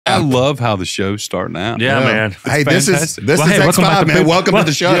I love how the show's starting out. Yeah, man. Hey, this is X5, man. Welcome to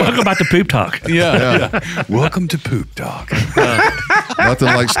the show. Welcome back to Poop Talk. Yeah. Welcome to Poop Talk. Nothing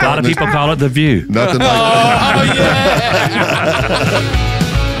like starting. A lot of people call it The View. Nothing like Oh, yeah.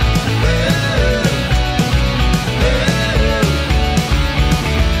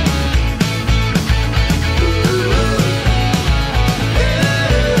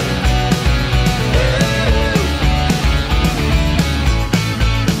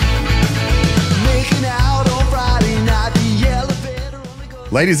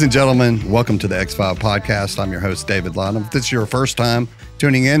 Ladies and gentlemen, welcome to the X5 podcast. I'm your host, David Lynham. If this is your first time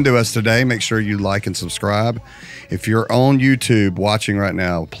tuning in to us today, make sure you like and subscribe. If you're on YouTube watching right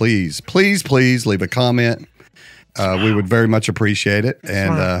now, please leave a comment. We would very much appreciate it.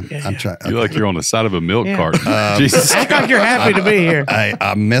 And I'm trying. You're like you're on the side of a milk carton. Jesus. Act like you're happy to be here.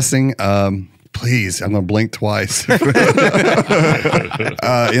 I'm missing. Please, I'm going to blink twice. In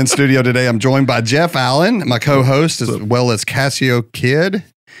studio today, I'm joined by Jeff Allen, my co-host, as well as Cassio Kid.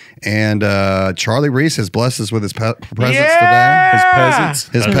 And Charlie Reese has blessed us with his presents today.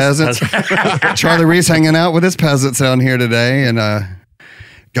 His peasants. Charlie Reese hanging out with his peasants down here today. And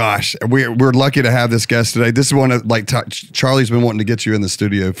gosh, we're lucky to have this guest today. This is one of, Charlie's been wanting to get you in the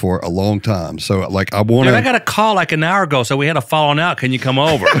studio for a long time. So, I want to. I got a call like an hour ago, so we had a falling out. Can you come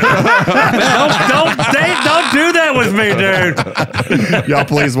over? Don't do that with me, dude. Y'all,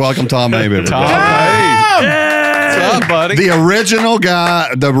 please welcome Tom Mabe. Tom Mabe. What's up, buddy? The original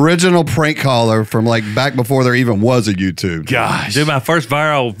guy, the original prank caller from back before there even was a YouTube. Gosh. Dude, my first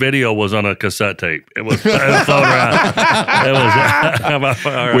viral video was on a cassette tape. It was floating around.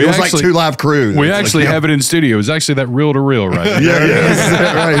 It was like 2 Live Crew. We actually have it in studio. It was actually that reel-to-reel right there.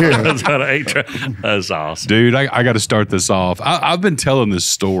 Yeah, right here. That's awesome. Dude, I got to start this off. I've been telling this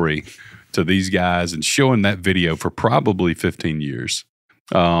story to these guys and showing that video for probably 15 years.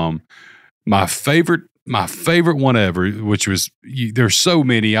 My favorite one ever, which was there's so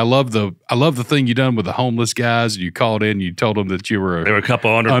many. I love the thing you done with the homeless guys. You called in, you told them that you were there were a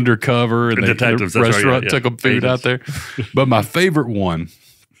couple undercover and detectives. The restaurant took them food out there. But my favorite one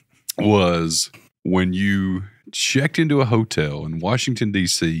was when you checked into a hotel in Washington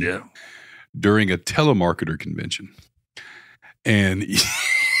D.C. During a telemarketer convention, and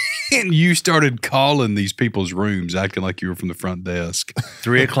you started calling these people's rooms, acting like you were from the front desk.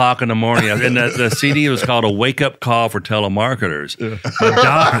 3 o'clock in the morning. And the CD was called A Wake-Up Call for Telemarketers.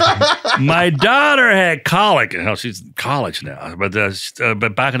 My daughter had colic. She's in college now. But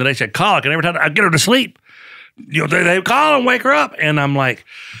back in the day, she had colic. And every time I get her to sleep, they call and wake her up. And I'm like,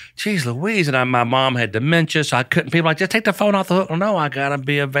 geez Louise. And my mom had dementia, so I couldn't. People were like, just take the phone off the hook. Well, no, I got to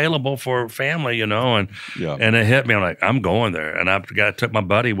be available for family, And it hit me. I'm like, I'm going there. And I took my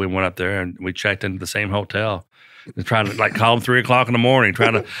buddy. We went up there and we checked into the same hotel. And trying to call him 3 o'clock in the morning.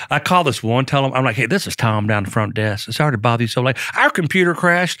 I call this one, tell him, I'm like, hey, this is Tom down the front desk. Sorry to bother you so late. Our computer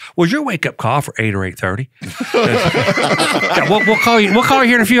crashed. Was your wake up call for 8 or 8:30? We'll call you. We'll call you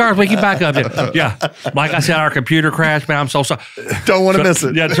here in a few hours. Wake you back up. Yeah, like I said, our computer crashed. Man, I'm so sorry. Don't want to miss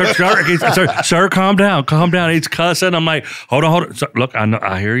it. Yeah, sir, calm down. He's cussing. I'm like, hold on. So, look,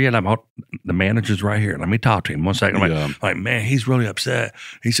 I hear you. And the manager's right here. Let me talk to him 1 second. I'm like, man, he's really upset.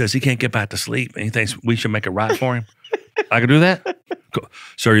 He says he can't get back to sleep, and he thinks we should make it right for him. I can do that? Cool.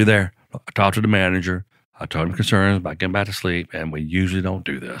 Sir, you there? I talked to the manager. I told him concerns about getting back to sleep, and we usually don't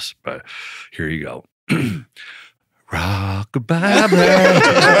do this, but here you go. Rock-a-bye,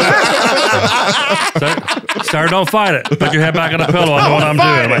 Sir, don't fight it. Put your head back on the pillow. I know what I'm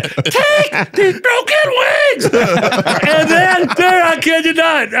doing. I'm like, take these broken wings! And then, dude, I kid you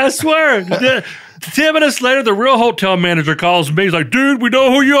not. I swear. 10 minutes later, the real hotel manager calls me. He's like, dude, we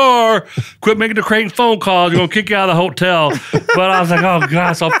know who you are. Quit making the crank phone calls. We're going to kick you out of the hotel. But I was like, oh,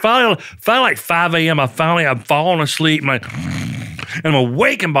 God. So finally like 5 a.m., I'm falling asleep. And I'm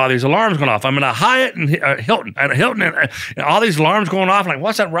awakened by these alarms going off. I'm in a Hyatt and Hilton, and all these alarms going off. I'm like,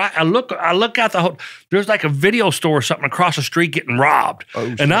 what's that? Right? I look out the hotel. There's like a video store or something across the street getting robbed.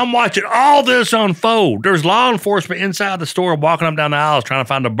 And I'm watching all this unfold. There's law enforcement inside the store walking up down the aisles trying to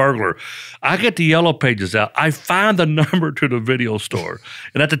find a burglar. I get the yellow pages out. I find the number to the video store.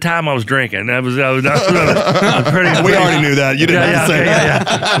 And at the time I was drinking. I was pretty. We already knew that. You didn't have to say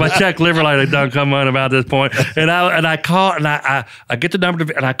that. My check liver light had done come on about this point. And I called and I get the number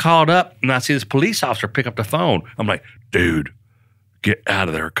and I called up and I see this police officer pick up the phone. I'm like, dude, get out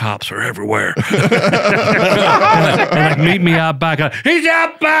of there. Cops are everywhere. and meet me out back. He's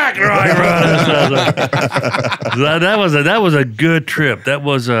out back. Right. That was a good trip. That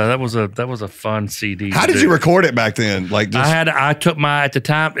was a fun CD. How did you record it back then? I took at the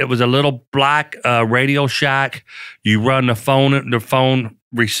time, it was a little black Radio Shack. You run the phone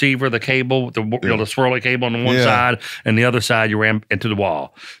receiver, the cable, the swirly cable on the one side, and the other side you ran into the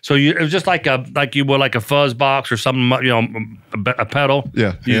wall. So it was just like you would like a fuzz box or something, a pedal.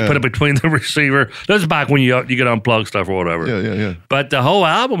 Yeah, you put it between the receiver. This is back when you get unplug stuff or whatever. Yeah. But the whole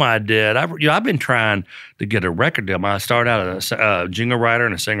album I did, I've been trying to get a record deal. I started out as a jingle writer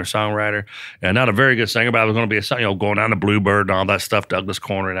and a singer songwriter, and not a very good singer, but I was going to be going down to Bluebird and all that stuff, Douglas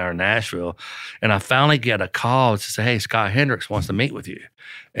Corner down in Nashville, and I finally get a call to say, "Hey, Scott Hendricks wants to meet with you."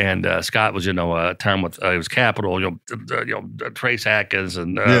 And Scott was, a time with it was Capitol, Trace Atkins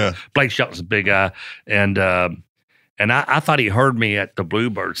and Blake Shelton's a big guy, and I thought he heard me at the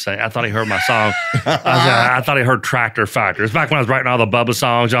Bluebird sing. I thought he heard my song. I thought he heard Tractor Factor. It's back when I was writing all the Bubba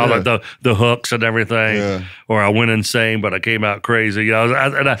songs, all the hooks and everything. Or I went insane, but I came out crazy. And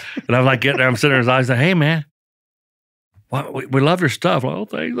I was like getting there. I'm sitting there, and I said, "Hey man, we love your stuff." Oh,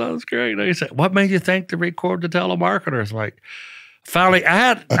 thanks, that's great. And he said, "What made you think to record the Telemarketers?" Like. Finally, I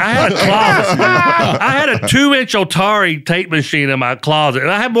had a closet. I had a 2-inch Atari tape machine in my closet. And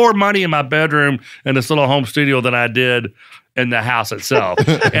I had more money in my bedroom in this little home studio than I did in the house itself.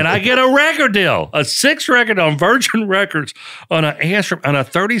 And I get a record deal, a 6-record on Virgin Records on a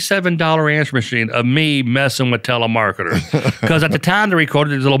 $37 answer machine of me messing with telemarketers. Because at the time they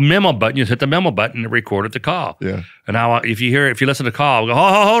recorded, there's a little memo button. You just hit the memo button and recorded the call. Yeah. And now if you listen to the call, I go,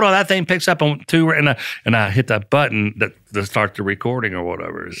 hold on, that thing picks up on 2, and I hit that button that starts the recording or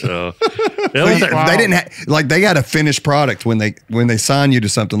whatever. So they didn't they got a finished product when they sign you to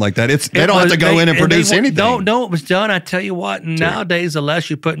something like that. They don't have to go in and produce anything. No, it was done. I tell you what, nowadays the less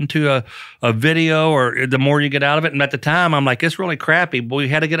you put into a video or the more you get out of it. And at the time I'm like, it's really crappy, but we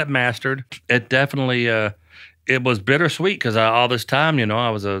had to get it mastered. It definitely it was bittersweet because all this time,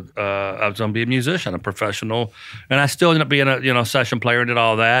 I was going to be a musician, a professional, and I still ended up being a session player and did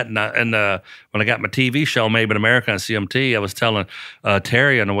all that. And when I got my TV show, Mabe In America on CMT, I was telling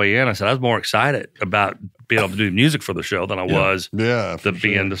Terry on the way in, I said I was more excited about being able to do music for the show than I was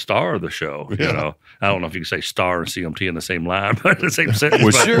being the star of the show. I don't know if you can say star and CMT in the same line, but in the same sentence.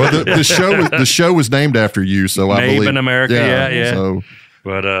 Well, sure. Well, the show was named after you, so I believe Mabe In America. Yeah. So.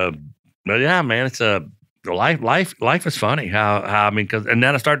 But yeah, man, it's a. Life is funny. Because and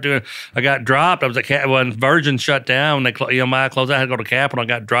then I got dropped. I was when Virgin shut down. They EMI closed out. I had to go to Capitol. I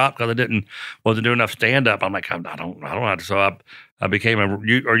got dropped because I wasn't doing enough stand up. I'm like, I don't have to. So I became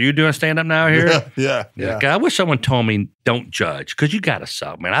are you doing stand up now here? Yeah. God, I wish someone told me don't judge because you gotta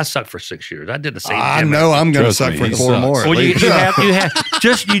suck, man. I sucked for 6 years. I did the same. I know I'm gonna suck for 4 more. Well, you just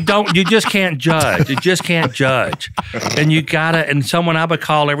can't judge. You just can't judge, and you gotta. And someone I would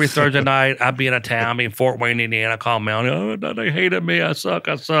call every Thursday night. I'd be in a town, in Fort Wayne, Indiana. I call Mel. Oh, they hated me. I suck.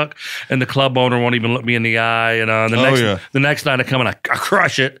 And the club owner won't even look me in the eye. And the next night I come and I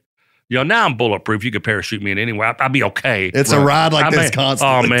crush it. Now I'm bulletproof. You could parachute me in anywhere. I'll be okay. It's a ride like this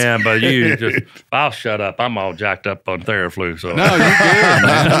constantly. Oh, man, but I'll shut up. I'm all jacked up on Theraflu. So. No, you're good,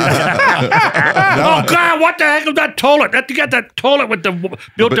 man. Oh, God, what the heck is that toilet? You got that toilet with the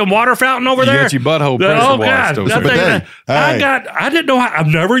built-in water fountain over there? You got your butthole pressure washed. I didn't know how. I've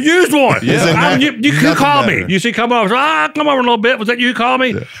never used one. Yeah. You call me. You see, come over. Come over a little bit. Was that you call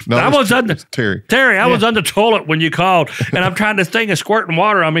me? Yeah. No, I was under Terry. I was on the toilet when you called, and I'm trying this thing is squirting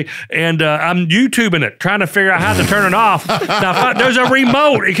water on me. And I'm YouTubing it, trying to figure out how to turn it off. Now, there's a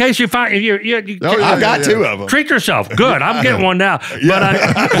remote in case you find I've got 2 of them. Treat yourself. Good. I'm getting one now.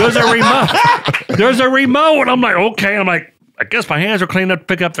 But there's a remote. There's a remote. I'm like, okay. I'm like, I guess my hands are clean enough to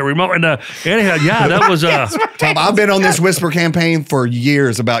pick up the remote. And anyhow, that was Tom, I've been on this whisper campaign for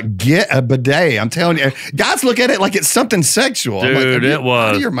years about get a bidet. I'm telling you, guys look at it like it's something sexual. Dude, it was.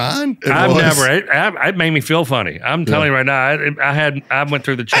 Out of your mind? It made me feel funny. I'm telling you right now, I went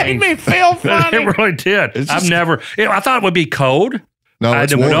through the change. It made me feel funny. It really did. I thought it would be cold. No,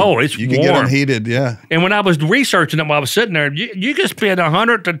 it's warm. No, it's you warm. can get them heated, yeah. And when I was researching it while I was sitting there, you could spend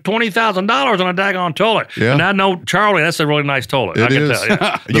 $100,000 to $20,000 on a daggone toilet. Yeah. And I know, Charlie, that's a really nice toilet. I can tell.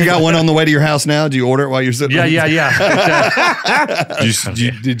 Yeah. You got one on the way to your house now? Do you order it while you're sitting? Yeah.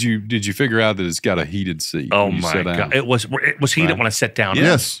 Did you figure out that it's got a heated seat? Oh my God! It was heated when I sat down.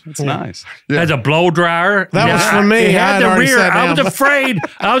 Yes, it's nice. It has a blow dryer. That was for me. It had the rear. I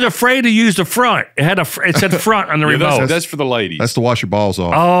was afraid to use the front. It said front on the remote. That's for the ladies. That's to wash your balls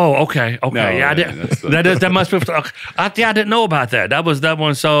off. Oh, okay. No, I didn't. That must be. I didn't know about that. That was that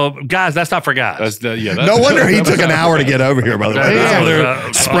one. So, guys, that's not for guys. No wonder he took an hour to get over here. By the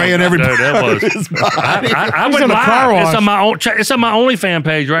way, spraying everybody. I went live. It's on my OnlyFans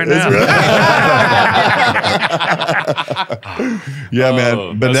page right now. Yeah,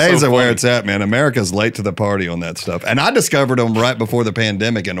 man. Bidets are where it's at, man. America's late to the party on that stuff. And I discovered them right before the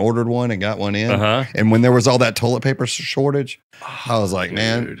pandemic and ordered one and got one in. And when there was all that toilet paper shortage, I was like,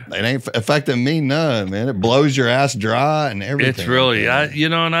 man, it ain't affecting me none, man. It blows your ass dry and everything. It's really, I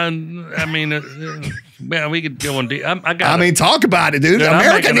mean, man, we could go on deep. I mean, talk about it, dude.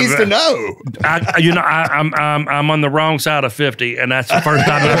 America needs to know. I'm on the wrong side of 50, and that's the first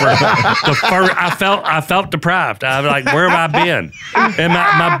time ever. I felt deprived. I was like, where have I been? And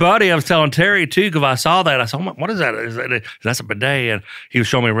my buddy, I was telling Terry too, because I saw that. I said, what is that? That's a bidet, and he was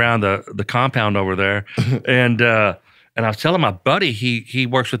showing me around the compound over there, and I was telling my buddy he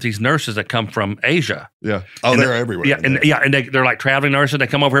works with these nurses that come from Asia. Yeah. Oh, they're everywhere. Yeah, and they're like traveling nurses. They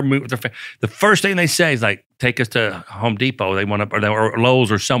come over here, move with their the first thing they say is like, take us to Home Depot. They want to, or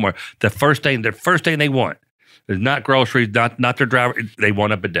Lowe's or somewhere. The first thing they want is not groceries, not their driver. They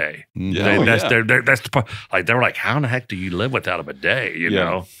want a bidet. That's the part. Like they were like, how in the heck do you live without a bidet? You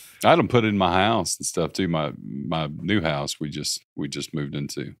know. I don't put it in my house and stuff too. My new house we just moved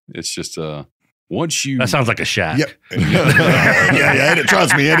into. It's just once you... That sounds like a shack. Yep. Yeah.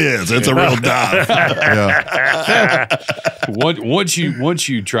 Trust me, it is. It's a real dive. Once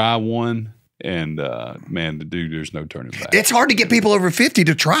you try one, and man, dude, there's no turning back. It's hard to get people over 50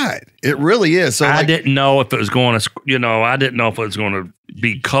 to try it. It really is. So I didn't know if it was going to, I didn't know if it was going to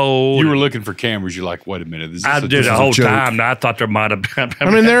be cold. You were looking for cameras. You're like, wait a minute. I did the whole time. I thought there might have been. I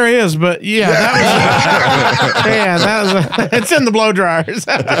mean, there is, but that was it's in the blow dryers.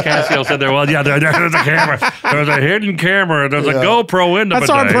 Cassio said there was, there's a camera. There's a hidden camera. There's a GoPro in the That's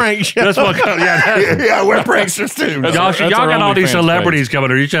our prank show. That's what, we're pranksters too. Y'all got all these celebrities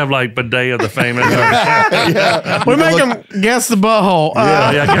coming here. You should have like bidet of the famous. We make them guess the butthole.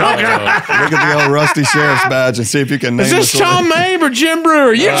 Look at the old rusty sheriff's badge and see if you can name is this Tom Mabe or Jim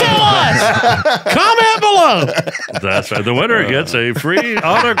Brewer? You tell us. Comment below. That's right. The winner gets a free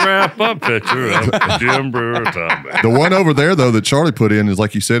autograph picture of Jim Brewer. Tom Mabe. The one over there, though, that Charlie put in is,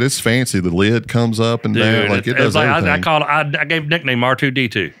 like you said, it's fancy. The lid comes up and down. Like it does everything. I gave nickname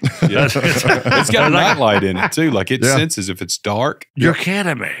R2D2. It's got a nightlight in it, too. Like it senses if it's dark. You're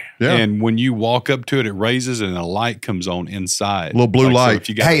kidding me. Yeah. And when you walk up to it, it raises and a light comes on inside. A little blue light.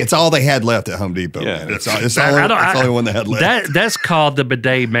 So it's all they had left at Home Depot. Yeah. Man. It's the only one they had left. That's called the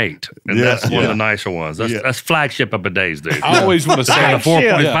bidet mate. And that's one of the nicer ones. That's flagship of bidets, dude. I always want to say a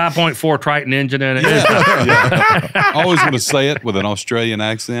 5.4 Triton engine in it. I always want to say it with an Australian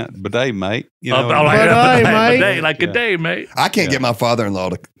accent. Bidet mate. You know, bidet, like good day, mate. I can't get my father-in-law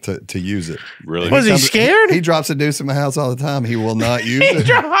to use it. Really? Was he scared? He drops a deuce in my house all the time. He will not use it.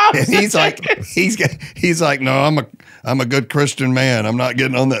 And he's like, no, I'm a good Christian man. I'm not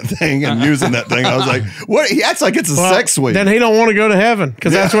getting on that thing and using that thing. I was like, what? He acts like it's a sex suite. Then he don't want to go to heaven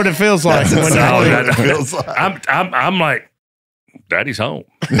because that's what it feels like. I'm like, Daddy's home.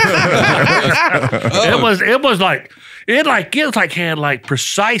 It was like had like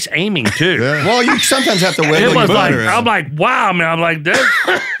precise aiming too. Yeah. Well, you sometimes have to wiggle your butter. I'm like, wow, man. I'm like,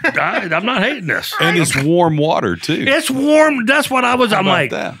 I'm not hating this. And it's warm water too. It's warm. That's what I was. I'm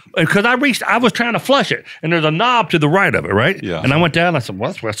like, because I was trying to flush it, and there's a knob to the right of it, right? Yeah. And I went down. And I said,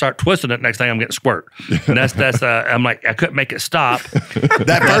 well, that's where I start twisting it. Next thing I'm getting squirt. And that's. I'm like, I couldn't make it stop.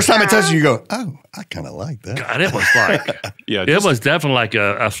 That first time it touches you, you go, oh, I kind of like that. God, it was like, it was definitely like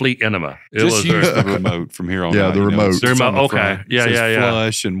a fleet enema. Just use the remote from here on out. The remote. The remote. Okay. Yeah.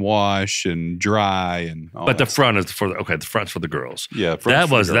 Flush and wash and dry and all but that the front is for the front's for the girls. Yeah,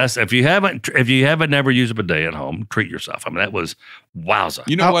 that's if you haven't never used a bidet at home, treat yourself. I mean, that was wowza.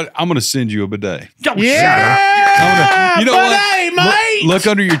 You know what? I'm going to send you a bidet. Don't you know bidet, what? mate. Look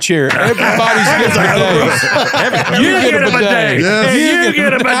under your chair. Everybody's getting bidets. You get a bidet. You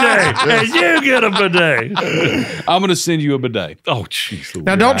get a bidet. And you get a bidet. I'm going to send you a bidet. Oh, jeez.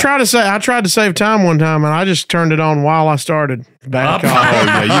 Now, don't try to say. I tried to save time one time, and I just turned it on while I started. Bad call.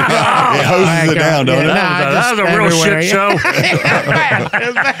 It hoses it down, don't it? That was a real shit show.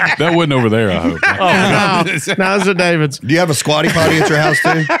 That wasn't over there, I hope. Oh, no, it's at David's. Do you have a squatty potty at your house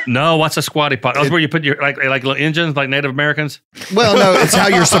too? No, what's a squatty potty? That's where you put your like little engines, like Native Americans. Well, no, it's how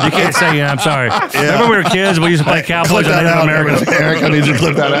you're supposed. You can't say yeah. I'm sorry. Remember we were kids? We used to play cowboys and Native Americans. Eric, I need you to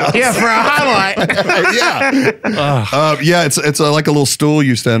clip that out. Yeah, for a highlight. It's like a little stool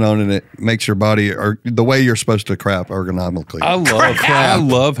you stand on, and it makes your body or the way you're supposed to crap ergonomically. I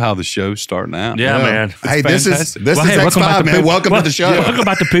love how the show's starting out. Yeah, man. Hey, this is X5, man. Welcome to the show. Welcome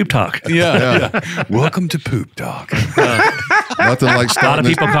back to Poop Talk. Yeah. Welcome to Poop Talk. Nothing like starting. A lot of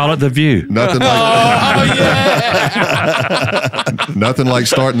people call it The View. Nothing like nothing like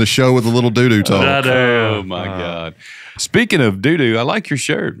starting the show with a little doo-doo talk. Oh my God. Speaking of doo-doo, I like your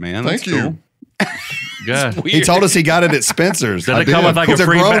shirt, man. Thank you. Cool. Yeah. He told us he got it at Spencer's. Did it come with like He's a a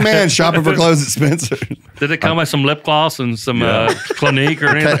free grown bag? man shopping for clothes at Spencer's. Did it come with some lip gloss and some Clinique or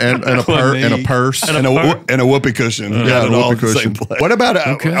anything? and a purse. And a whoopee cushion. Yeah, Got it a all whoopee in the same cushion. place. What about,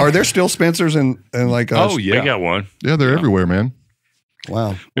 are there still Spencer's and like, Oh, yeah. We got one. Yeah, they're everywhere, man.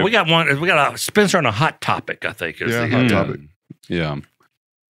 wow. Well, we got one. We got a Spencer and a Hot Topic, I think. Yeah, Hot Topic. Yeah.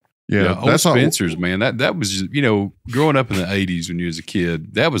 Yeah, old that's all. Spencer's, man. That was growing up in the '80s when you was a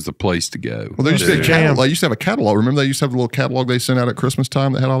kid. That was the place to go. Well, they used to, they used to have a catalog. Remember, they used to have a little catalog they sent out at Christmas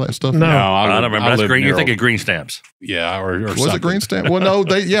time that had all that stuff. No. I don't remember. That's green. You're thinking green stamps. Yeah, or Was something. it green stamp? Well, no,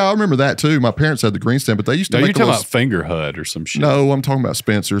 I remember that too. My parents had the green stamp, but they used to No, you're make talking those. about Finger Hut or some shit. No, I'm talking about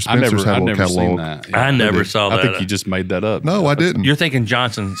Spencer's. Spencer's had a little seen catalog. that. Yeah. I never saw that. I think you just made that up. No, I didn't. You're thinking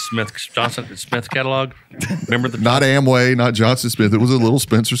Johnson Smith catalog? Remember the Not Amway, not Johnson Smith. It was a little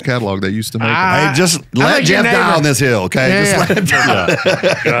Spencer's catalog they used to make. Hey, just let think your Jeff die neighbor- on this hill, okay? Yeah, Just let him die.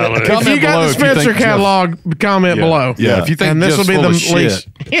 Golly. If Comment you got below the if you Spencer think Jeff- catalog, comment below. Yeah, if you think And this Jeff's will be full the of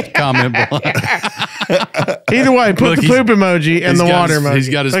shit, comment below. Either way, put Look, the he's- poop emoji and he's the got water his- emoji. he's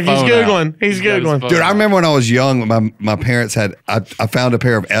got his Like phone he's googling. out. He's He's got his googling. phone. Dude, I remember when I was young, my parents had, I found a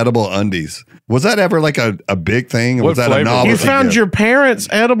pair of edible undies. Was that ever like a big thing? Or What was that a flavor? novelty? You found gift? your parents'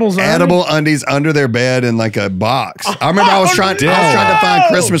 edibles. edible undies under their bed in like a box. I remember I was trying to find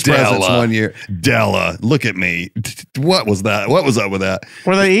Christmas presents Della. one year. Della, look at me. What was that? What was up with that?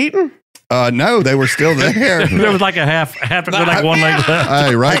 Were they eating? No, they were still there. There was like a half like one leg left.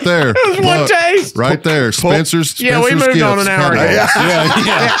 Hey, right there. It was one Look, taste. right there. Spencer's. Yeah, we Spencer's moved on Gifts an hour ago.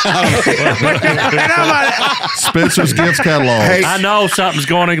 catalog. Spencer's Gifts catalog. Hey, I know something's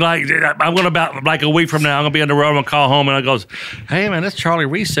going to I'm going to about like a week from now. I'm going to be on the road. I'm going to call home and I goes, "Hey man, this Charlie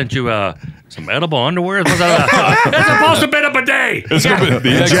Reese sent you some edible underwear. What's that about? It's supposed to be up a day."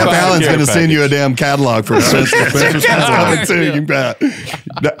 Jeff Allen's going to send you a damn catalog for Spencer's coming soon. You bet.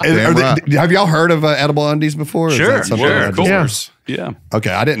 Have y'all heard of edible undies before? Or is Sure, that something sure, I of just- course. Yeah.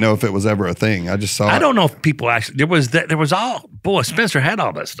 Okay, I didn't know if it was ever a thing. I just saw I it. don't know if people actually there was Spencer had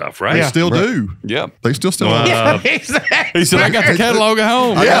all that that stuff, right? They still do. Yep. They still have. He said, I got the catalog at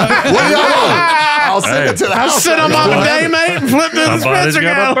home. Yeah. What do y'all want? I'll send it to the I'll house. sit on my day, mate, and flip through the Somebody's Spencer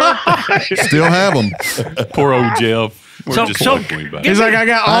got a catalog. Still have them. Poor old Jeff. We're So- just so- welcoming back. He's like, I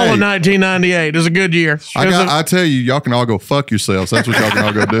got all Hey. of 1998. It was a good year. I tell you, y'all can all go fuck yourselves. That's what y'all can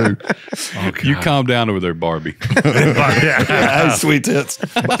all go do. You calm down over there, Barbie. Hey, sweet tits.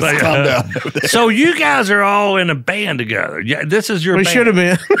 Calm down. So you guys are all in a band together. Yeah, this is your We band. should have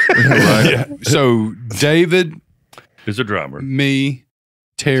been. Yeah. So David, Is a drummer. me,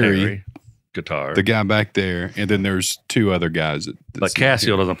 Terry, Guitar. the guy back there, and then there's two other guys. Like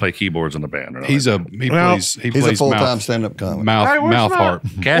Cassio doesn't play keyboards in the band. Or He's nothing. he Well, plays He's a plays full-time mouth stand-up comic. mouth Hey, where's mouth my- harp.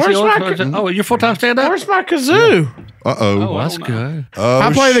 Cassio. Where's my- Oh, you're full time stand up. Where's my kazoo? Oh, that's good.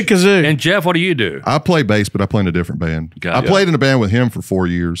 I play the kazoo. And Jeff, what do you do? I play bass, but I play in a different band. Gotcha. I played in a band with him for 4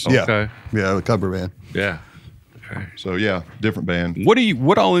 years. Yeah. Okay. Yeah, the cover band. Yeah. So yeah, different band.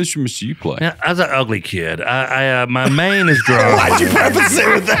 What all instruments do you play? Now, as an ugly kid, I my main is drums. Why'd you preface it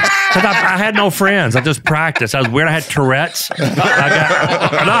with that? 'Cause I had no friends. I just practiced. I was weird. I had Tourette's. You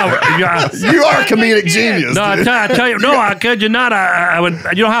You are a comedic genius. No, dude. I tell you, no, I kid you not. I would.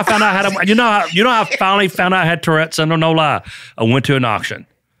 You know how I found out how to. You know how I finally found out I had Tourette's. And no lie, I went to an auction,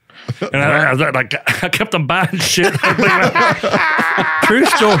 and I was like, I kept on buying shit. True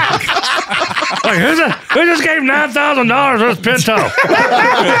story. Like who just gave $9,000 for this Pinto?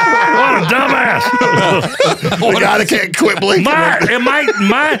 What a dumbass! The guy that can't quit blinking.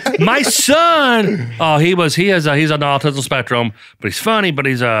 My son. Oh, he's on the autism spectrum, but he's funny. But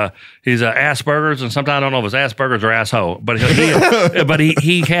he's Asperger's, and sometimes I don't know if it's Asperger's or asshole. But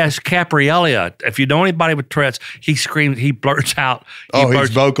he has capriolia. If you know anybody with Tourette's, he screams, he blurts out. He's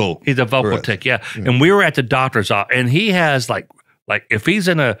vocal. He's a vocal Tourette's. tick, yeah. And we were at the doctor's office, and he has like if he's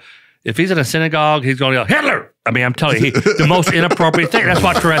in a synagogue, he's going to yell Hitler. I mean, I'm telling you, the most inappropriate thing. That's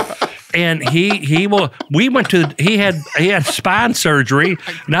what Tourette's. And he had spine surgery,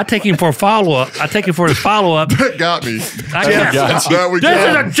 and I take him for a follow up. I take him for his follow up. That got me. This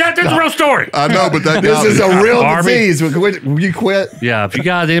is a real story. I know, but that This got is me. a real Barbie. disease. Will you quit? Yeah, if you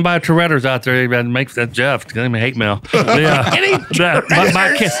guys, anybody Tourette's out there, make that Jeff. Give me hate mail. Yeah,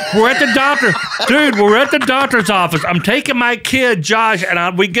 my kid, we're at the doctor, dude. We're at the doctor's office. I'm taking my kid Josh,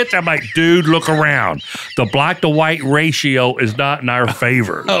 and we get there. I'm like, dude, look around. The black to white ratio is not in our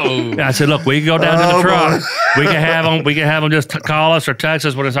favor. And I said, look, we can go down to the truck. We can have them just call us or text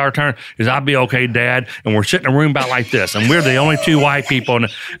us when it's our turn. Is I'll be okay, Dad. And we're sitting in a room about like this, and we're the only two white people.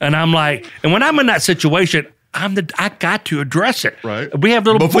 And I'm like, and when I'm in that situation, I got to address it. Right. We have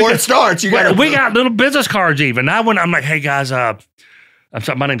little Before it starts, you got we got little business cards even. I'm like, hey guys, I'm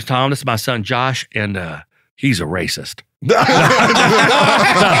sorry, my name's Tom. This is my son Josh, and he's a racist. No, I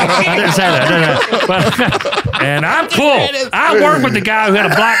didn't say that. But, and I'm cool. I work with the guy who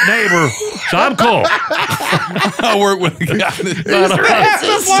had a black neighbor, so I'm cool. I work with the guy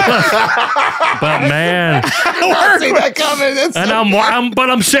but man, I see that coming.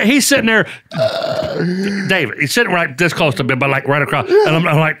 And he's sitting there, David. He's sitting right this close to me, but like right across. And I'm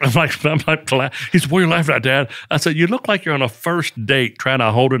like, he said, "What are you laughing at, Dad?" I said, "You look like you're on a first date trying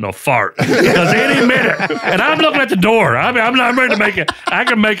to hold in a fart because any minute." And I'm looking at the door. I'm not ready to make it. I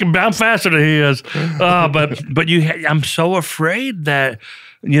can make him. I'm faster than he is. But I'm so afraid that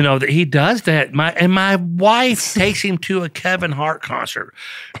that he does that. My wife takes him to a Kevin Hart concert,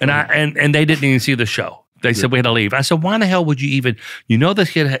 and they didn't even see the show. They said we had to leave. I said, why the hell would you even?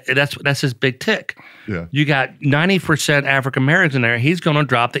 This kid. That's his big tick. Yeah. You got 90% African Americans in there. He's going to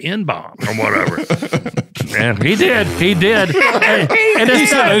drop the N-bomb or whatever. And he did. He did. And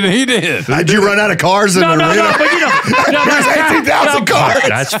he did. Did you run out of cars in the arena? No, but there's 18,000 cars.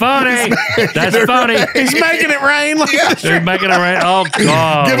 That's funny. That's funny. He's making it rain. He's making it rain. Oh,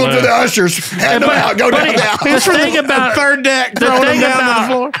 God. Give them to the ushers. Hand them out. Go down. The thing about third deck, throwing them down on the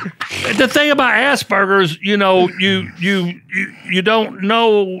floor. The thing about Asperger's, you don't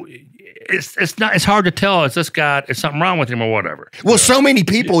know. It's hard to tell. Is something wrong with him or whatever? Well, so many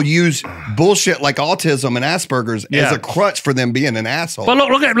people use bullshit like autism and Asperger's as a crutch for them being an asshole. But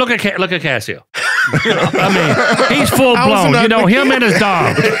look at Cassio. I mean, he's full blown. Him and his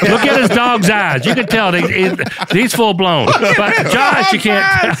dog. Look at his dog's eyes. You can tell he's full blown. But Josh, you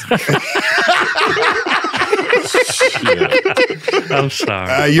can't. I'm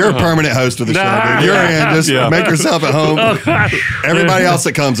sorry. You're a permanent host of the show, dude. You're in. Just make yourself at home. Everybody else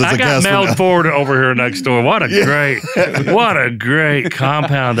that comes as a guest. I got mailed forward over here next door. What a great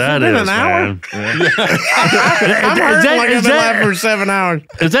compound that is, an hour? man. I've heard like I've been live for 7 hours.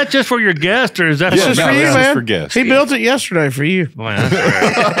 Is that just for your guest, or is that just for you, man? For guests. He built it yesterday for you. Boy,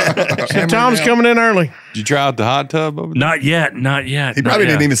 that's great. So Tom's coming in early. Did you try out the hot tub over there? Not yet. He probably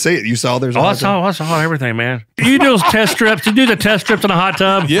didn't even see it. You saw there's. I saw everything, man. You do those test strips. You do the test strips in a hot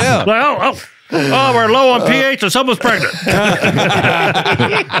tub. Yeah. Like, we're low on pH, and someone's pregnant.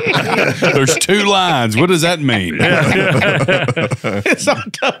 There's 2 lines. What does that mean? It's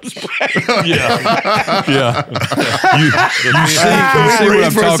on Tom's pregnant. Yeah. You see what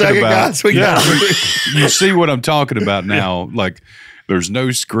I'm talking about. You see what I'm talking about now. Like, there's no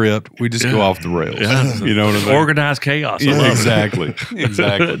script. We just go off the rails. Yeah. You know what I mean? Organized chaos. Exactly.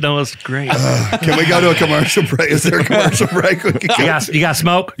 No, it's great. Can we go to a commercial break? Is there a commercial break? We can you got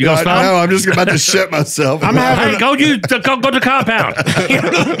smoke? You got smoke? No, I'm just about to shit myself. Go to compound.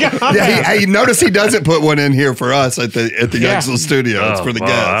 Hey, notice he doesn't put one in here for us at the Youngsville studio. It's for the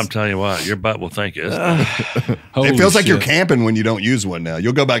guests. I'm telling you what, your butt will thank you. It feels like you're camping when you don't use one now.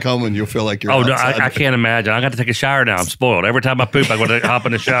 You'll go back home and you'll feel like you're outside. No, I can't imagine. I got to take a shower now. I'm spoiled. Every time I poop, I go to hop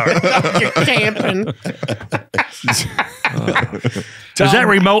in the shower. You're camping. Is that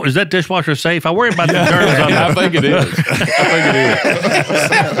remote? Is that dishwasher safe? I worry about the germs on that. I think it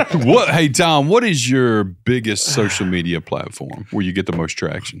is. Hey, Tom, what is your biggest social media platform where you get the most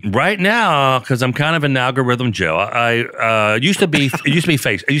traction? Right now, because I'm kind of in algorithm jail. I used to be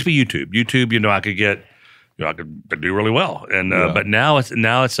YouTube. YouTube, I could get. I could do really well, but now it's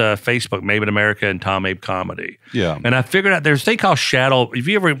Facebook, Mabe In America, and Tom Mabe Comedy. Yeah, and I figured out there's a thing called shadow. If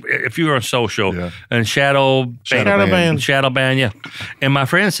you were on social and shadow ban, yeah. And my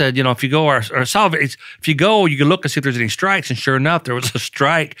friend said, if you go if you go, you can look and see if there's any strikes. And sure enough, there was a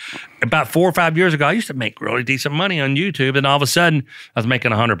strike about 4 or 5 years ago. I used to make really decent money on YouTube, and all of a sudden, I was making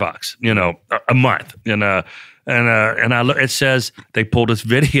 $100, a month, And I look, it says they pulled this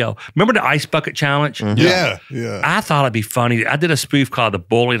video. Remember the ice bucket challenge? Mm-hmm. Yeah. I thought it'd be funny. I did a spoof called the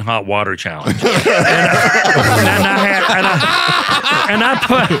boiling hot water challenge. I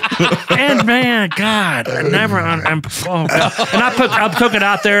took it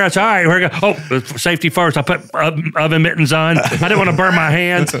out there. I said, all right, here we go. Oh, safety first. I put oven mittens on. I didn't want to burn my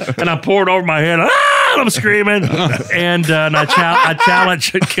hands, and I poured over my head. I'm screaming, and I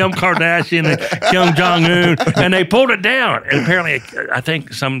challenged Kim Kardashian and Kim Jong-un, and they pulled it down. And apparently, I think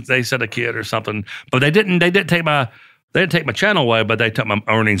they said a kid or something, but they didn't take my channel away, but they took my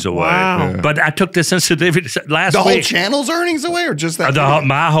earnings away. Wow. But I took this sensitivity last week. The whole channel's earnings away, or just that?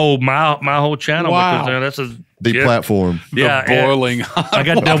 My whole channel. Wow. Because, the platform. Yeah, the boiling. I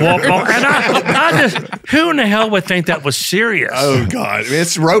got the walk on, and I just, who in the hell would think that was serious? Oh God,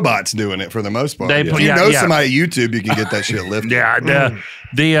 it's robots doing it for the most part. If you know somebody at YouTube, you can get that shit lifted. Yeah,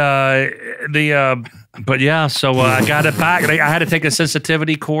 But yeah, so I got it back. I had to take a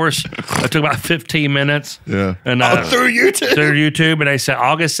sensitivity course. It took about 15 minutes. Yeah. And through YouTube. Through YouTube, and they said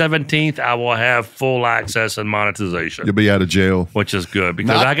August 17th, I will have full access and monetization. You'll be out of jail, which is good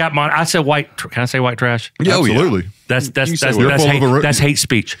because I got I said white. Can I say white trash? Yeah, absolutely. That's hate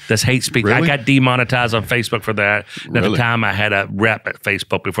speech. That's hate speech. Really? I got demonetized on Facebook for that. And at the time, I had a rep at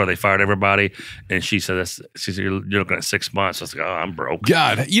Facebook before they fired everybody, and she said, "You're looking at 6 months." I was like, "Oh, I'm broke."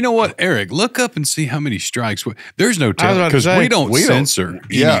 God, you know what, Eric? Look up and see how many strikes. There's no telling because we don't censor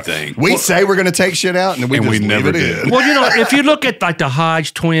anything. We say we're going to take shit out, and we never did. Well, if you look at like the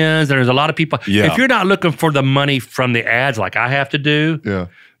Hodge twins, there's a lot of people. Yeah. If you're not looking for the money from the ads, like I have to do, Yeah.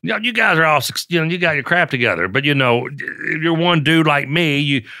 You guys are all, you got your crap together. But if you're one dude like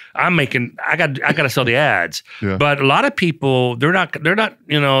me, I got to sell the ads. Yeah. But a lot of people, they're not, that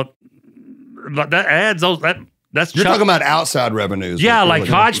ads, that's You're talking about outside revenues. Yeah, like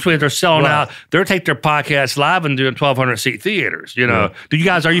Hodge twins are selling out. They'll take their podcast live and doing 1,200 seat theaters. Are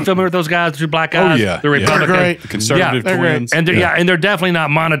you familiar with those guys? The two black guys? Oh, yeah. The Republican. They're great. The conservative twins. And they're definitely not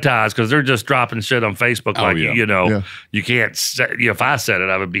monetized because they're just dropping shit on Facebook. You can't say, if I said it,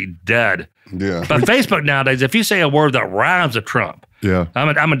 I would be dead. Yeah. But Facebook nowadays, if you say a word that rhymes with Trump, Yeah.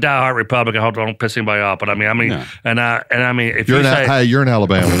 I'm a diehard Republican. I don't piss anybody off, but if You're in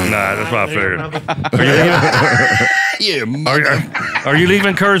Alabama. Nah, that's what I figured. Are you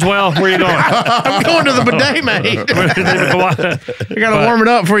leaving Kurzweil? Where are you going? I'm going to the bidet, mate. You got to warm it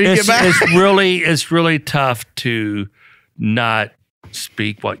up before you get back. It's really tough to not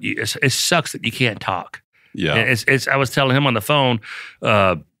speak what you. It sucks that you can't talk. Yeah. And I was telling him on the phone.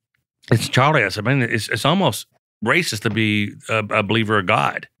 It's Charlie. I said, man, it's almost racist to be a believer of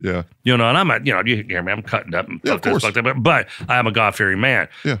God. Yeah. And I'm not, you hear me, I'm cutting up and of course. like that, but I am a God-fearing man.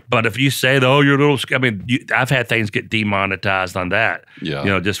 Yeah. But if you say, you're a little, I've had things get demonetized on that.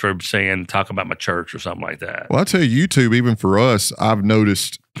 Yeah. Just for talking about my church or something like that. Well, I tell you, YouTube, even for us, I've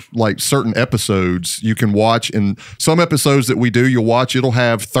noticed like certain episodes you can watch, and some episodes that we do, you'll watch, it'll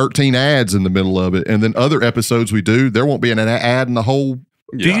have 13 ads in the middle of it. And then other episodes we do, there won't be an ad in the whole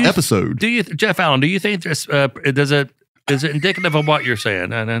episode. Jeff Allen, do you think this is it indicative of what you're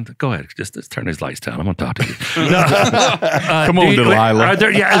saying? Go ahead, just turn his lights down. I'm going to talk to you. Come on, Delilah.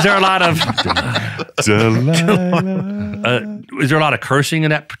 Is there a lot of is there a lot of cursing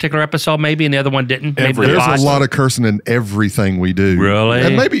in that particular episode? Maybe, and the other one didn't. There's a lot of cursing in everything we do. Really?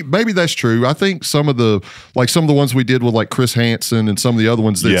 And maybe that's true. I think some of the ones we did with like Chris Hansen and some of the other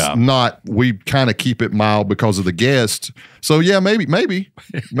ones that's not. We kind of keep it mild because of the guest. So yeah, maybe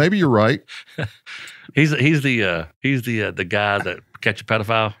you're right. He's the guy that catch a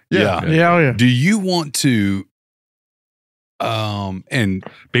pedophile. Yeah. Yeah. Oh, yeah. Do you want to and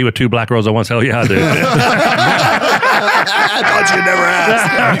be with two black girls at once? Hell yeah, I do. I thought you'd never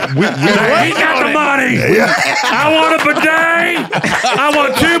ask. He got the money. I want a bidet. I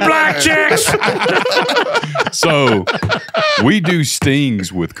want 2 black chicks. so we do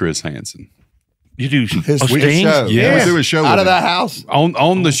stings with Chris Hansen. You do His stings? show. Yeah. We do a show Out of with that house.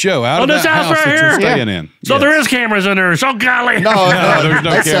 On the show. Out of this that house right that here? you're staying in. So there is cameras in there. So golly. No, there's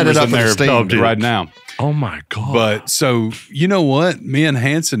no they set cameras it up in for the there sting. right now. Oh my God. But so, you know what? Me and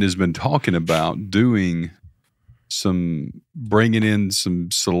Hansen has been talking about doing bringing in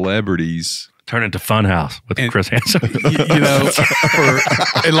some celebrities. Turn into Funhouse with Chris Hansen.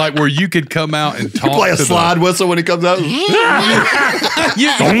 And like where you could come out and talk. You play a slide whistle when he comes out.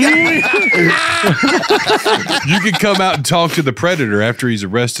 You could come out and talk to the predator after he's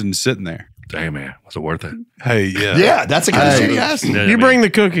arrested and sitting there. Damn, man. Was it worth it? Hey, yeah. Yeah, that's a good shit he has. You bring the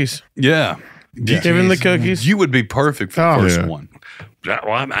cookies. Yeah. Give him the cookies. You would be perfect for the first one.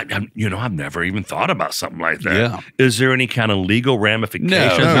 Well, I've never even thought about something like that. Yeah. Is there any kind of legal ramifications?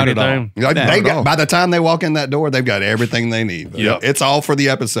 No, not at all. By the time they walk in that door, they've got everything they need. Yep. It's all for the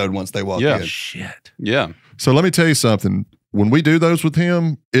episode once they walk in. Shit. Yeah. So let me tell you something. When we do those with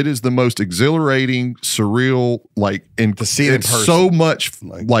him, it is the most exhilarating, surreal, and to see it in person. So much,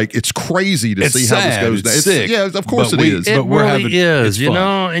 it's crazy to see how this goes down. It's sick. Yeah, of course it is. It really is,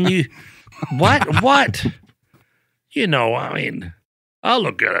 fun. and you, what, I mean, I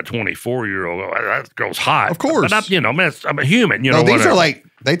look at a 24-year-old. That girl's hot. Of course. But I'm a human. No, these are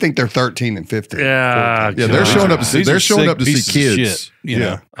they think they're 13 and 15. Yeah. Yeah, they're showing up to see. They're showing up to see kids. Shit, you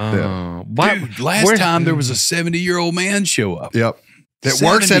know. Yeah. Dude, last time there was a 70-year-old man show up. Yep. that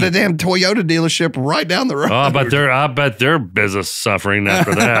works at a damn Toyota dealership right down the road. Oh, I bet their business suffering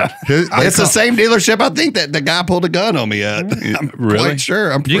after that. It's the same dealership I think that the guy pulled a gun on me at. I'm Really? quite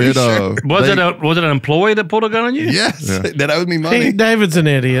sure. I'm pretty sure. Was it an employee that pulled a gun on you? Yes, that owed me money. David's an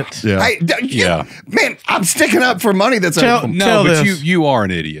idiot. Yeah. Hey, man, I'm sticking up for money that's Tell No, but this. you are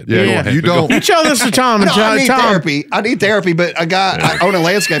an idiot. Yeah, Go ahead. you don't. You tell this to Tom. No, I need Tom, therapy. I need therapy, but a guy, I own a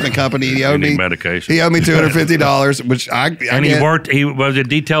landscaping company. He owed me medication. He owed me $250, which I And he worked. He was a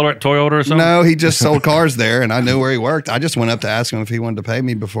detailer at Toyota or something. No, he just sold cars there, and I knew where he worked. I just went up to ask him if he wanted to pay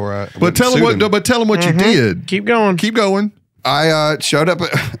me before I. But tell him what you did. Keep going. Keep going. I showed up.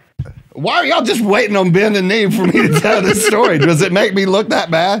 Why are y'all just waiting on Ben and Neve for me to tell this story? Does it make me look that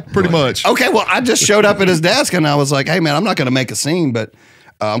bad? Pretty much. Okay, well, I just showed up at his desk and I was like, hey, man, I'm not going to make a scene, but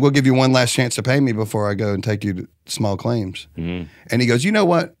I'm going to give you one last chance to pay me before I go and take you to small claims. Mm-hmm. And he goes, you know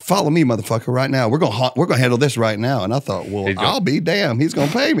what? Follow me, motherfucker, right now. We're going to handle this right now. And I thought, well, I'll be damned. He's going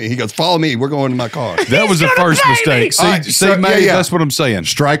to pay me. He goes, follow me. We're going to my car. That was the first mistake. See, Mabe, that's what I'm saying.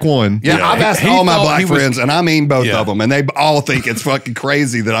 Strike one. Yeah, I've asked all my black friends, and I mean both Yeah. of them, and they all think it's fucking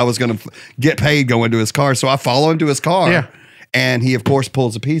crazy that I was going to get paid going to his car. So I follow him to his car. Yeah. And he, of course,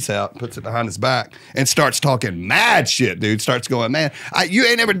 pulls a piece out, puts it behind his back, and starts talking mad shit, dude. Starts going, man, you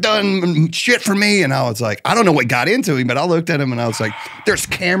ain't never done shit for me. And I was like, I don't know what got into him, but I looked at him and I was like, there's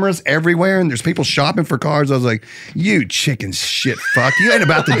cameras everywhere and there's people shopping for cars. I was like, you chicken shit fuck. You ain't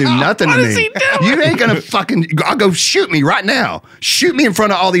about to do nothing to me. You ain't going to fucking, I'll go shoot me right now. Shoot me in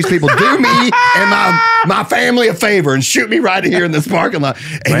front of all these people. Do me and my family a favor and shoot me right here in this parking lot.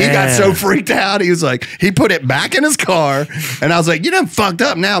 And he got so freaked out. He was like, he put it back in his car. And I was like, you done fucked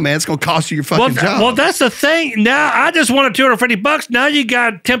up now, man. It's going to cost you your fucking job. Well, that's the thing. Now, I just wanted $250. Now you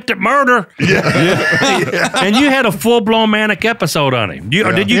got attempted murder. Yeah. And you had a full-blown manic episode on him.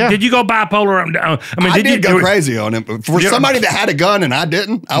 Did you go bipolar? I did go crazy on him. For somebody that had a gun and I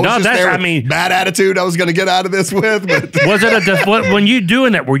didn't, I was just there with bad attitude I was going to get out of this with. But was it when you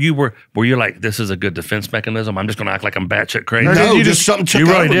doing that, were you like, this is a good defense mechanism? I'm just going to act like I'm batshit crazy? No, just something took you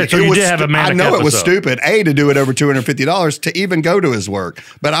really over did. me. So you did have a manic I know episode. It was stupid, to do it over $250 to even go to his work.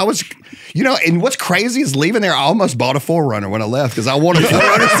 But I was, and what's crazy is leaving there, I almost bought a 4Runner when I left because I wanted a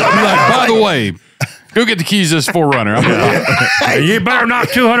 4Runner so bad. By the way, go get the keys to this 4Runner. You better knock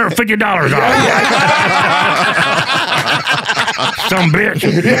 $250 off. Some bitch.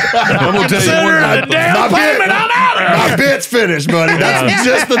 I'm going to tell you my bit's finished, buddy. That's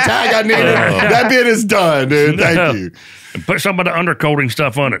just the tag I needed. That bit is done, dude. Thank you. And put some of the undercoating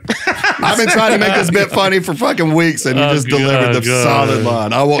stuff on it. I've been trying to make this bit funny for fucking weeks, and you just delivered the solid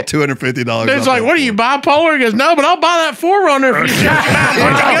line. I want $250. It's like, what are you, bipolar? He goes, no, but I'll buy that 4Runner if you shot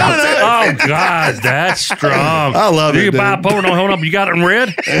Oh, God, that's strong. I love it, You dude. bipolar, don't hold up. You got it in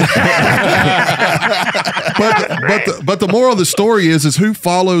red? But the moral of the story is who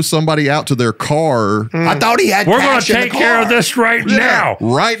follows somebody out to their car I thought he had We're going cash to in the take care car. of this right now.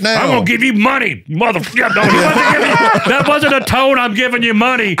 right now. I'm going to give you money, motherfucker. That wasn't a tone. I'm giving you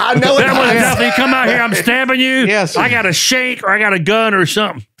money. I know it That was is. definitely come out here. I'm stabbing you. Yes. I got a shank or I got a gun or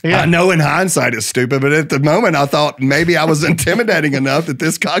something. I know in hindsight it's stupid, but at the moment I thought maybe I was intimidating enough that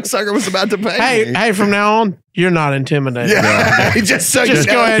this cocksucker was about to pay me. Hey, from now on, you're not intimidated. Yeah, just Go ahead and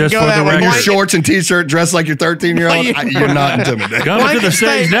Just go for that the way. record. Your shorts and t-shirt, dressed like your 13-year-old. You're not intimidated. Coming to the Blanket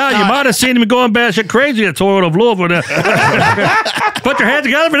stage state. now, you might have seen him going batshit crazy at Toyota of Louisville. Put your hands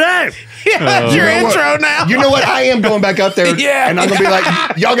together for that. Yeah, that's your know what? intro now. You know what? I am going back up there, and I'm gonna be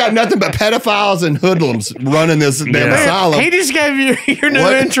like, y'all got nothing but pedophiles and hoodlums running this damn asylum. He just gave you your new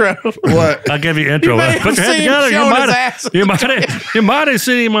What? intro. What? I'll give you intro. You may Put have your hands seen him together. showing his ass. You might have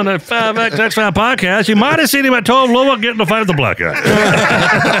seen him on the 5X5 podcast. You might have seen him at 12 Louisville getting in a fight with the black guy.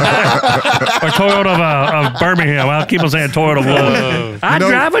 Or Toyota of Birmingham. I'll keep on saying Toyota of Louisville. I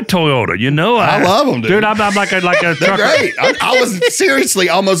drive a Toyota. I love them, dude. I'm like a They're trucker. great. I was seriously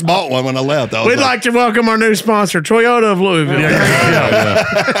almost bought one when I left. I was We'd like to welcome our new sponsor, Toyota of Louisville.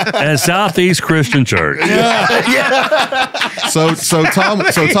 And Southeast Christian Church. So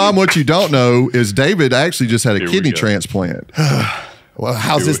Tom, what you don't know is David actually just had a kidney transplant. well,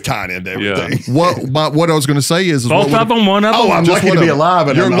 how's this tying into everything? What I was going to say is Both of them, one of them. Oh, I'm lucky to be alive,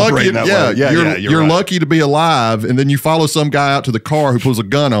 and you're I'm lucky. operating that way. You're right. lucky to be alive, and then you follow some guy out to the car who pulls a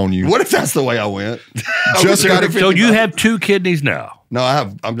gun on you. What if that's the way I went? Just got it. So you have 2 kidneys now. No,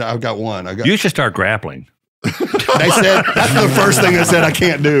 I've got one. You should start grappling. They said that's the first thing they said I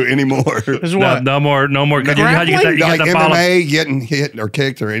can't do anymore. Is what? No more. Cause you get that, like follow. MMA, getting hit or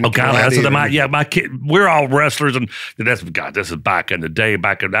kicked or anything. Oh God, that's what my kid. We're all wrestlers, and this is back in the day.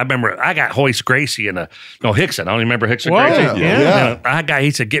 I remember I got Hoist Gracie and Hickson. I don't even remember Hickson Gracie. Yeah.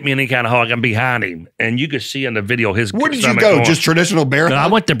 He said, "Get me any kind of hog. I'm behind him." And you could see in the video his. Where did you go? Going. Just traditional bear? No, I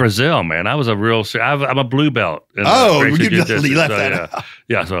went to Brazil, man. I was a real. I'm a blue belt. You left that out.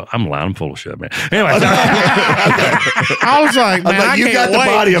 Yeah, so I'm lying. I'm full of shit, man. Anyway, I was like, man, you got the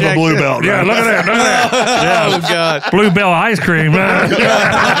body of a blue belt. Yeah, look at that. Yeah. Oh God, blue belt ice cream. All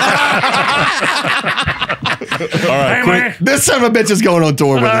right, quick. This son of a bitch is going on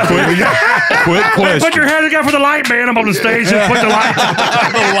tour with it. Quick question. Put your hand together for the light man. I'm on the stage. Just put the light.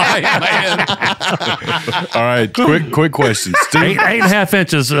 All right, quick question. Steve, 8.5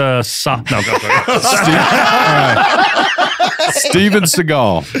 inches soft. No, go for it. Steven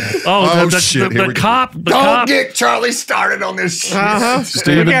Seagal. The cop. Don't get Charlie started on this shit.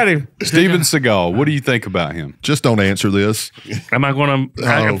 Steven him. Seagal. What do you think about him? Just don't answer this. Am I going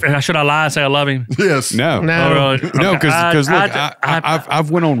to? Should I lie and say I love him? Yes. No. Really? No, because look, I've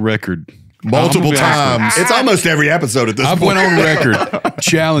went on record Multiple times. It's almost every episode at this point. I went on record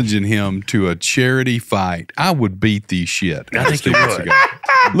challenging him to a charity fight. I would beat the shit. I think you would.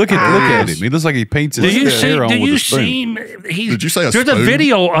 Look at him. He looks like he paints his hair on with a spoon. Did you say a There's spoon? a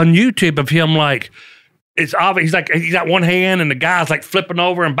video on YouTube of him like, it's obvious. He's got one hand and the guy's like flipping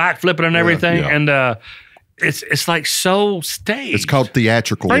over and back flipping and everything. Yeah. And it's like so staged. It's called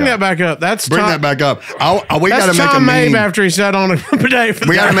theatrical. Bring that back up. That's Bring that back up. We got to that's make Tom a meme. Mabe after he sat on a bidet.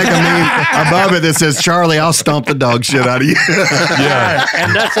 We got to make a meme above it that says, "Charlie, I'll stomp the dog shit out of you." Yeah,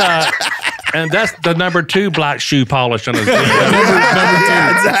 and that's the number 2 black shoe polish on his number 2.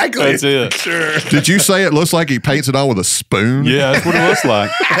 Yeah, exactly. That's it. Sure. Did you say it looks like he paints it on with a spoon? Yeah, that's what it looks like.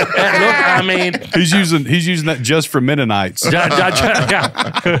 Look, I mean, He's using that just for Mennonites. it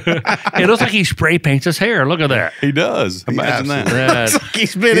looks like he spray paints his hair. Look at that. He does. Imagine that.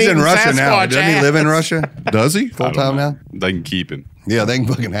 He's been He's in eating Russia now. Sasquatch Doesn't he ass. live in Russia Does he? full time now? They can keep him. Yeah, they can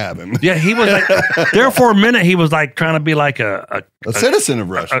fucking have him. Yeah, he was like, there for a minute, he was like trying to be like a citizen of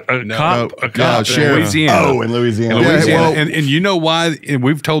Russia. cop. A cop. sheriff. Louisiana. Oh, in Louisiana. Louisiana. well- and you know why? And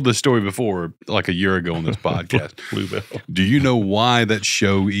we've told this story before, like a year ago on this podcast. Do you know why that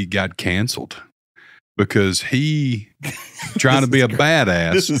show got canceled? Because he, trying to be a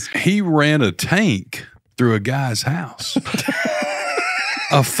badass, he ran a tank through a guy's house.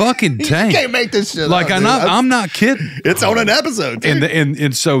 A fucking tank. You can't make this shit Like up, I'm not kidding. It's on an episode, too.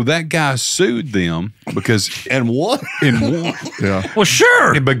 And so that guy sued them because And what? in one. Yeah. Well,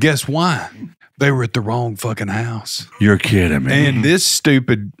 sure. But guess why? They were at the wrong fucking house. You're kidding me. And this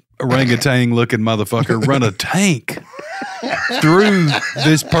stupid orangutan looking motherfucker run a tank through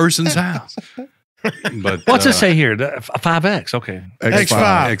this person's house. But What's it say here? 5X. Okay.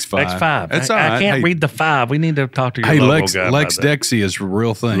 X5. X5. That's all right. I can't read the 5. We need to talk to your local Lex guy. Lex about that. Dexy is a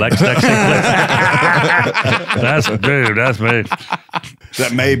real thing. Lex Dexy. That's me.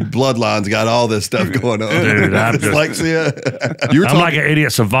 That Mabe bloodline's got all this stuff going on. Dude, I'm just- Dyslexia. You were I'm like an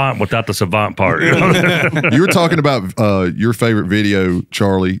idiot savant without the savant part. You know? You were talking about your favorite video,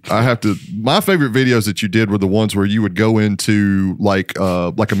 Charlie. My favorite videos that you did were the ones where you would go into like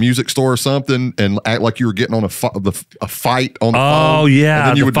a music store or something and act like you were getting on a fight on the phone. Oh yeah, and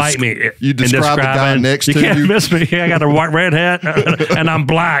then you to would fight me. You describe the guy describing, next you to can't you. miss me. I got a white red hat and I'm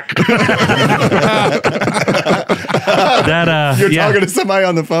black. You're talking to somebody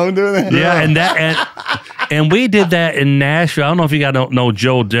on the phone doing that? Yeah, and we did that in Nashville. I don't know if you guys don't know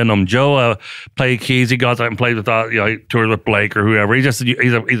Joe Denham. Joe played keys. He goes out and plays with, he tours with Blake or whoever. He's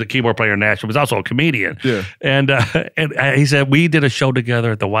a keyboard player in Nashville. He's also a comedian. Yeah. And he said we did a show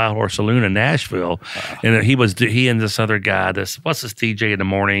together at the Wild Horse Saloon in Nashville, and he and this other guy, what's this DJ in the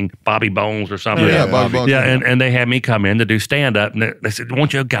morning, Bobby Bones or something. Yeah, Bobby Bones. Yeah, and they had me come in to do stand up, and they said, "Why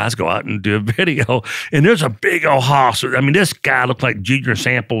don't you guys go out and do a video?" And there's a big old house. I mean, this guy looked like Junior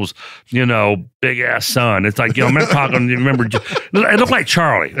Sample's, big ass son. It's like, I'm talking. Remember, it looked like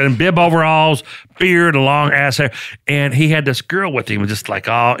Charlie in bib overalls, beard, and long ass hair, and he had this girl with him, just like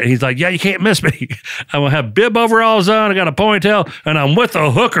and he's like, "Yeah, you can't miss me. I'm gonna have bib overalls on. I got a ponytail, and I'm with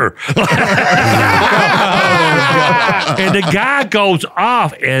a hooker." And the guy goes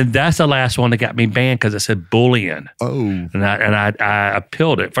off, and that's the last one that got me banned because it said bullying. Oh. And I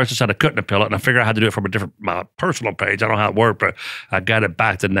appealed it. First I said I couldn't appeal it, and I figured out how to do it from my personal page. I don't know how it worked, but I got it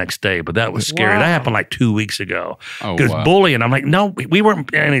back the next day. But that was scary. That happened like 2 weeks ago. Because bullying, I'm like, no, we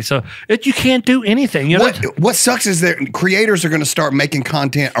weren't any. So you can't do anything. What sucks is that creators are going to start making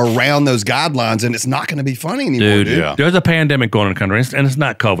content around those guidelines, and it's not going to be funny anymore, dude. Yeah. There's a pandemic going on in the country, and it's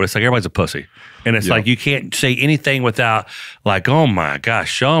not COVID. It's like everybody's a pussy. And it's like you can't say anything without like, oh my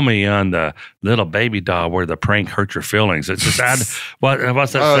gosh, show me on the little baby doll where the prank hurt your feelings. It's just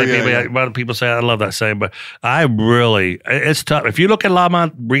what's that saying? What do people say? I love that saying, but it's tough. If you look at a lot of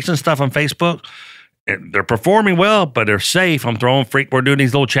my recent stuff on Facebook, they're performing well, but they're safe. We're doing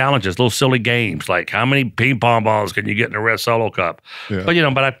these little challenges, little silly games, like how many ping pong balls can you get in a red Solo cup? Yeah.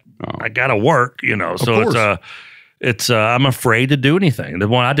 But I gotta work, so it's I'm afraid to do anything.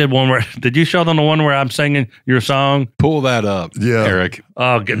 Did you show them the one where I'm singing your song? Pull that up, Eric.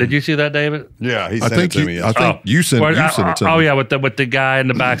 Oh, did you see that, David? Yeah, he sent it to me. I think you sent it to me. Oh yeah, with the guy in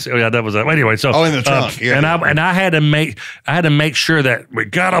the back. Oh yeah, that was it. Anyway, so in the trunk. And I had to make sure that we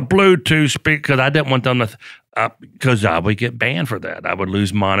got a Bluetooth speaker because I didn't want them to. Because I would get banned for that. I would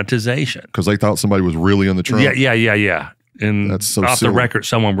lose monetization. Because they thought somebody was really in the trunk. Yeah. And that's so off silly. the record,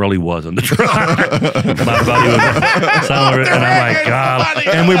 someone really was in the trunk. My buddy was and I'm like, God.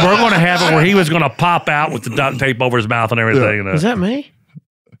 And we were going to have it where he was going to pop out with the duct tape over his mouth and everything. Is that me?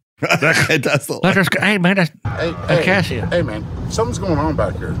 Hey, man, that's Cassia. Hey, man, something's going on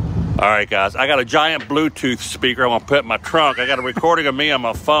back here. All right, guys, I got a giant Bluetooth speaker I'm going to put in my trunk. I got a recording of me on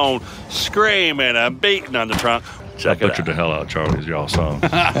my phone screaming and beating on the trunk. Check it out. I butchered the hell out of Charlie's y'all song.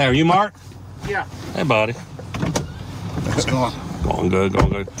 Hey, are you Mark? Yeah. Hey, buddy. What's going on? Going good.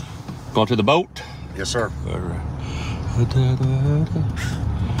 Going to the boat? Yes, sir. All right.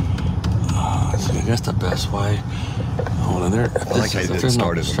 I guess the best way. Hold on there. I like how you didn't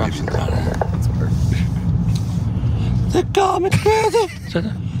start it. That's perfect. The comet crazy.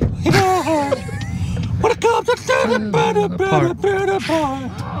 When it comes to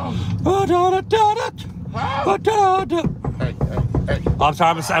I'm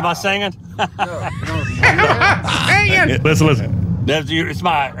sorry, am I singing? Listen.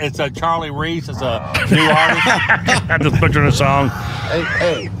 It's a Charlie Reese. It's a new artist. I just butchered a song.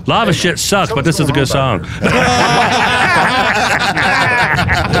 Hey. A lot of shit sucks, but this is a good song.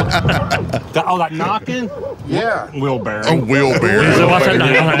 That knocking? Yeah. Wheelbarrow. A wheelbarrow.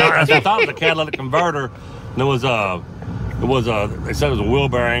 I thought it was a catalytic converter. And they said it was a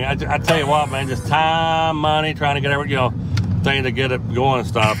wheelbarrow. I tell you what, man, just time, money, trying to get thing to get it going and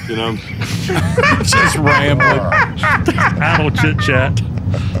stuff, Just rambling. Idle chit chat.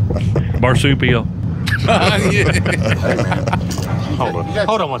 Marsupial. Hey, man.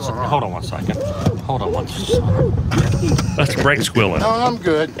 Hold on one second. Let's break squilling. No, I'm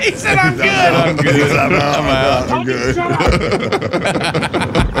good. He said I'm good. I'm good. I'm out. I'm good.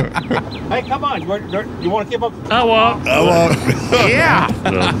 Hey, come on. You want to keep up? I won't. Yeah.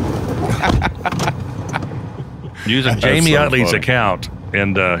 Using Jamie Utley's account,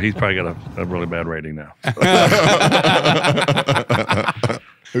 and he's probably got a really bad rating now.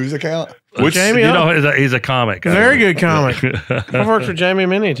 Whose account? Jamie? He's a comic. Very good comic. I've worked with Jamie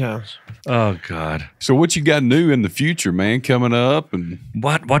many times. Oh God! So what you got new in the future, man? Coming up and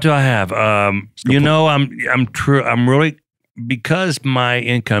what do I have? I'm really, because my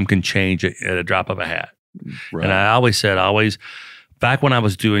income can change at a drop of a hat, right. And I always said back when I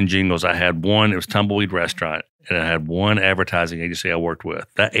was doing jingles, I had one. It was Tumbleweed Restaurant. And I had one advertising agency I worked with.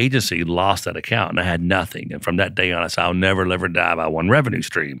 That agency lost that account, and I had nothing. And from that day on, I said, I'll never live or die by one revenue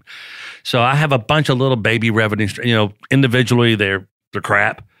stream. So I have a bunch of little baby revenue streams. Individually, they're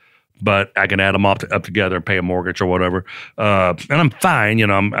crap, but I can add them up together and pay a mortgage or whatever. And I'm fine.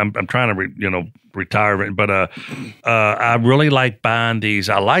 I'm trying to retire. But I really like buying these.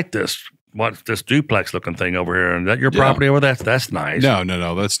 I like this. What's this duplex looking thing over here? And that your property over there? That's nice.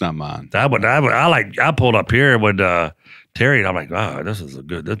 No, that's not mine. I pulled up here with Terry, and I'm like, oh,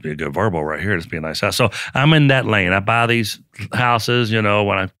 that'd be a good verbal right here. This be a nice house. So I'm in that lane. I buy these houses, when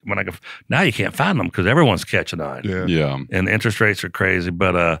I go. Now you can't find them because everyone's catching on. Yeah. And the interest rates are crazy.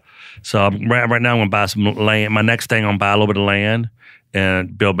 But so right now I'm gonna buy some land. My next thing I'm gonna buy a little bit of land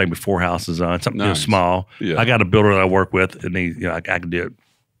and build maybe 4 houses on something small. Yeah. I got a builder that I work with, and I can do it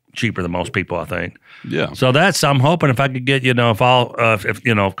cheaper than most people, I think. Yeah. So I'm hoping if I could get,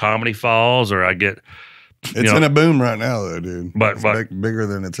 if comedy falls or I get. It's in a boom right now, though, dude. But bigger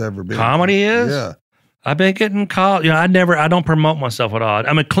than it's ever been. Comedy is? Yeah. I've been getting called. I don't promote myself at all.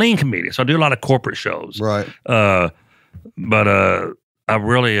 I'm a clean comedian, so I do a lot of corporate shows. Right. But I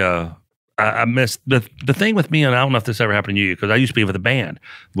really, I miss the thing with me, and I don't know if this ever happened to you, because I used to be with a band.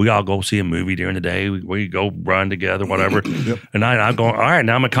 We all go see a movie during the day. We go run together, whatever. Yep. And I'm going, all right,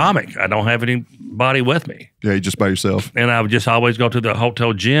 now I'm a comic. I don't have any nobody with me. Yeah, you just by yourself. And I would just always go to the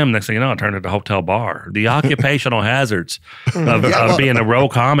hotel gym. Next thing you know, I turned into a hotel bar. The occupational hazards of being a row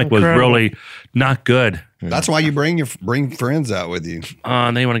comic was really not good. That's why you bring friends out with you.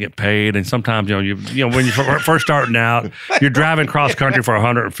 And they want to get paid, and sometimes when you're first starting out, you're driving cross country for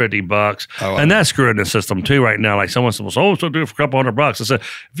 $150, and that's screwing the system too right now. Like someone said, "Oh, so do it for a couple $100." I said,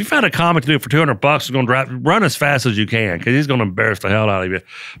 if you found a comic to do it for $200, it's going to run as fast as you can because he's going to embarrass the hell out of you.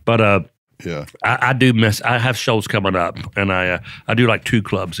 But yeah, I do miss. I have shows coming up, and I do like 2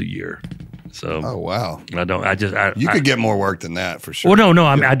 clubs a year. So, oh wow, You could get more work than that for sure. Well, no,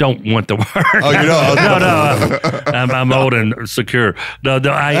 I don't want the work. Oh, you know, no, I'm old and secure. No,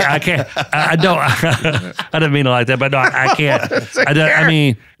 I can't. I don't. I didn't mean it like that, but no, I can't. I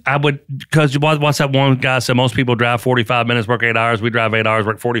mean, I would, because what's that one guy said? Most people drive 45 minutes, work 8 hours. We drive 8 hours,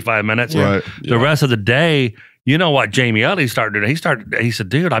 work 45 minutes. Right. The rest of the day. You know what Jamie Ellie started doing? He said,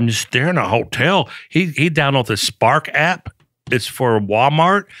 dude, I'm just there in a hotel. He downloaded the Spark app. It's for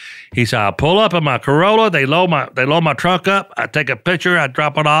Walmart. He said, I pull up in my Corolla. They load my trunk up. I take a picture. I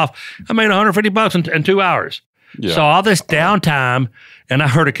drop it off. I made $150 in 2 hours. Yeah. So all this downtime, and I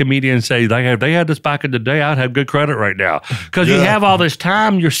heard a comedian say, if they had this back in the day, I'd have good credit right now. Because you have all this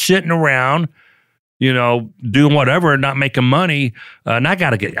time, you're sitting around, doing whatever and not making money. And I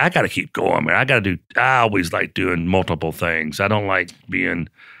gotta keep going, man. I always like doing multiple things. I don't like being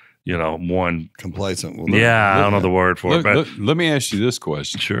one complacent. I don't know the word for it. But let me ask you this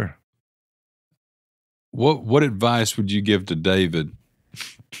question. Sure. What advice would you give to David?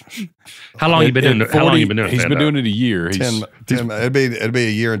 How long you been doing it? How long you been doing it? He's been doing it a year. It'd be a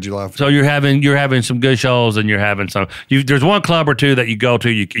year in July. So you're having some good shows, and you're having some. There's one club or two that you go to,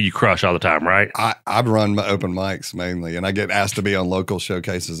 you crush all the time, right? I run my open mics mainly, and I get asked to be on local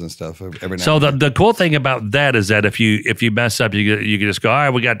showcases and stuff every now. So the cool thing about that is that if you mess up, you can just go, all right,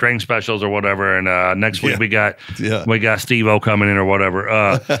 we got drink specials or whatever, and next week we got Steve-O coming in or whatever.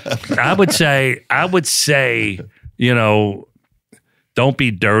 I would say don't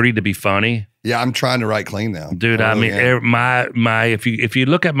be dirty to be funny. Yeah, I'm trying to write clean now, dude. I mean, if you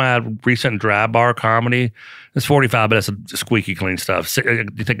look at my recent dry bar comedy, it's 45 minutes of squeaky clean stuff. You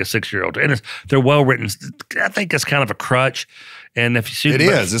take a 6-year-old, and they're well written. I think it's kind of a crutch. And if you see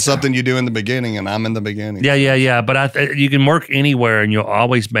it's something you do in the beginning, and I'm in the beginning. Yeah. But you can work anywhere, and you'll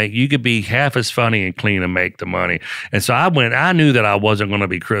always you could be half as funny and clean and make the money. And so I knew that I wasn't going to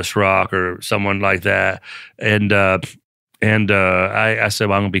be Chris Rock or someone like that, and I said,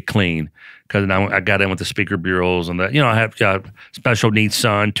 well, I'm going to be clean, because I got in with the speaker bureaus and that. I have special needs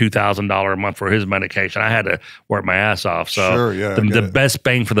son, $2,000 a month for his medication. I had to work my ass off. So the best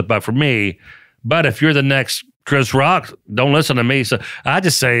bang for the buck for me. But if you're the next Chris Rock, don't listen to me. So I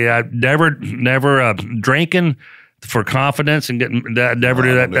just say never drinking for confidence and never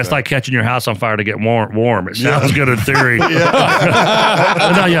do that. That's like catching your house on fire to get warm. It sounds good in theory. That's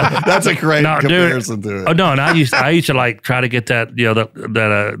a great comparison to it. Oh no, and I used to like try to get that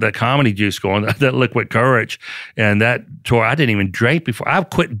that comedy juice going, that liquid courage, and that tour. I didn't even drink before. I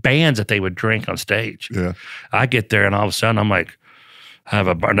quit bands that they would drink on stage. Yeah, I get there and all of a sudden I'm like, I have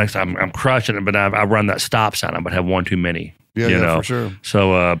a bar next time. I'm crushing it, but I run that stop sign. I would have one too many. Yeah, for sure.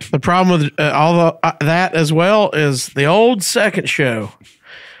 So the problem with all that as well is the old second show,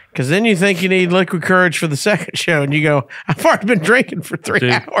 because then you think you need liquid courage for the second show, and you go, I've already been drinking for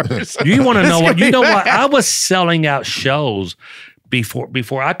 3 hours. You want to know what? You know what? I was selling out shows before.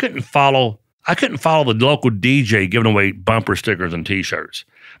 I couldn't follow the local DJ giving away bumper stickers and T-shirts.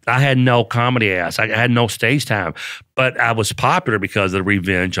 I had no comedy ass. I had no stage time, but I was popular because of the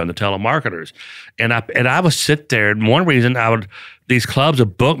revenge on the telemarketers. And I would sit there. And one reason these clubs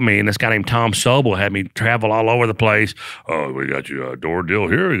would book me, and this guy named Tom Mabe had me travel all over the place. Oh, we got you a door deal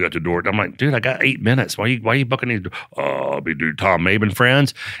here. We got your door. I'm like, dude, I got 8 minutes. Why are you booking these? Oh, I'll be doing Tom Mabe and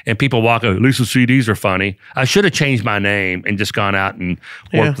Friends. And people walk up, at least the CDs are funny. I should have changed my name and just gone out and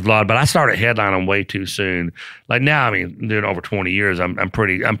worked with a lot, but I started headlining way too soon. Like now, I mean, doing over 20 years, I'm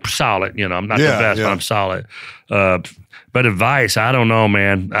solid. I'm not the best, but I'm solid. But advice, I don't know,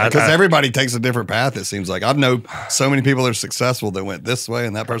 man. Because everybody takes a different path, it seems like. I've known so many people that are successful that went this way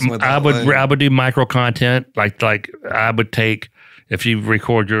and that person went that way. I would do micro content. Like I would take, if you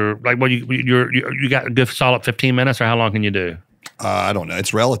record you got a good solid 15 minutes, or how long can you do? I don't know.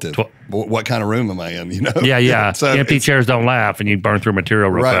 It's relative. What kind of room am I in? Yeah. So empty chairs don't laugh, and you burn through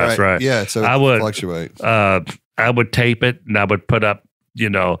material real fast, right? Yeah, so I would fluctuate. I would tape it, and I would put up,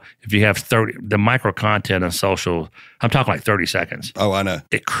 if you have 30, the micro content on social, I'm talking like 30 seconds. Oh, I know.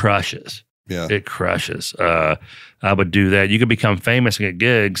 It crushes. Yeah. It crushes. I would do that. You could become famous and get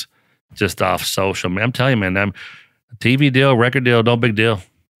gigs just off social. I'm telling you, man, TV deal, record deal, no big deal.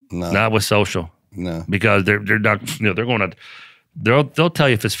 No. Not with social. No. because they're not, they're going to, they'll tell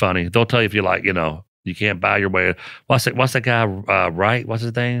you if it's funny. They'll tell you if you like, you can't buy your way. What's that guy, Wright? What's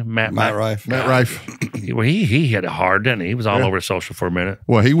his name? Matt Rife. Matt Rife. Well, he hit it hard, didn't he? He was all over social for a minute.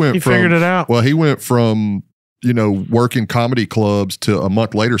 Well, he figured it out. Well, he went from, working comedy clubs to a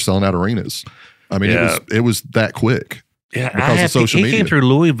month later selling out arenas. I mean, it was that quick. Yeah, because of social he media. came through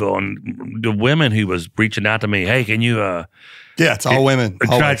Louisville, and the women who was reaching out to me, hey, can you Yeah, it's all women.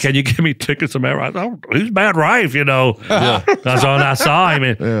 can you give me tickets to Matt Rife? Oh, who's Matt Rife? That's all I saw him.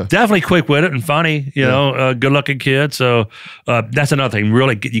 And definitely quick with it and funny. Good looking kid. So that's another thing.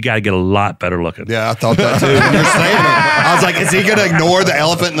 Really, you got to get a lot better looking. Yeah, I thought that too. When you're saying it, I was like, is he going to ignore the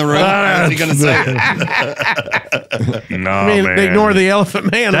elephant in the room? Or is he going to say it? No, man. Ignore the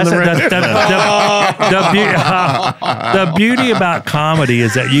elephant man in the room. The beauty about comedy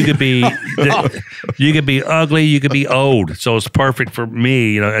is that you could be ugly, you could be old. So it's perfect for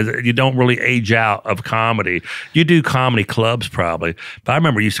me. You don't really age out of comedy. You do comedy clubs probably, but I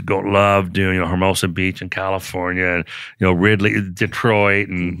remember I used to love doing Hermosa Beach in California, and Ridley, Detroit,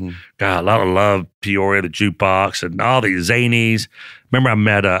 and God, a lot of love, Peoria, the Jukebox, and all these zanies. Remember,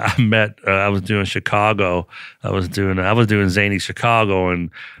 I was doing Chicago. I was doing zany Chicago, and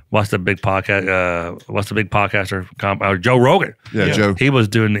what's the big podcast? What's the big podcaster? Joe Rogan. Yeah, Joe. He was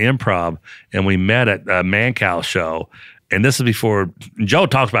doing the improv, and we met at a Mancow's show. And this is before Joe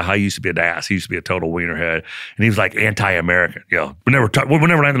talks about how he used to be an ass. He used to be a total wienerhead, and he was like anti-American. We never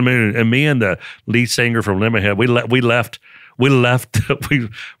landed on the moon. And me and the lead singer from Lemonhead, we left. We're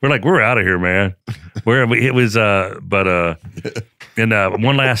out of here, man. And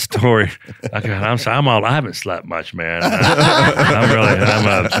one last story. I haven't slept much, man.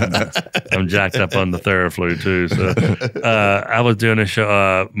 I'm jacked up on the Theraflu too. So I was doing a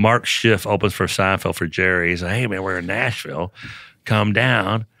show. Mark Schiff opens for Seinfeld for Jerry. He said, "Hey man, we're in Nashville. Come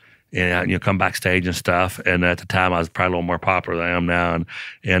down and come backstage and stuff." And at the time, I was probably a little more popular than I am now.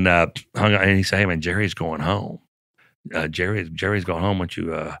 And hung out. And he said, "Hey man, Jerry's going home. Jerry's going home.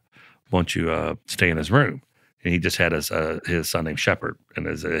 Won't you stay in his room?" And he just had his son named Shepard, and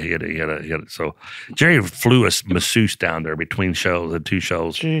he had so Jerry flew a masseuse down there between shows, the two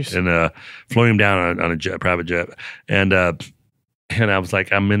shows, Jeez. And flew him down on a private jet, and I was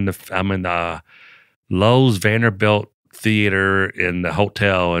like, I'm in the Lowe's Vanderbilt Theater in the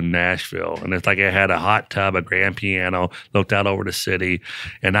hotel in Nashville, and it's like I had a hot tub, a grand piano, looked out over the city,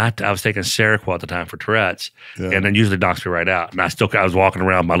 and I was taking Seroquel at the time for Tourette's, and then usually knocks me right out. And I was walking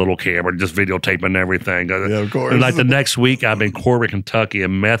around with my little camera, just videotaping everything. Yeah, of course. And like the next week, I'm in Corbin, Kentucky, a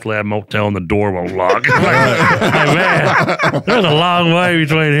meth lab motel, and the door won't lock. Man, there's a long way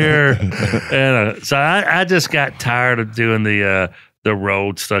between here, and so I just got tired of doing the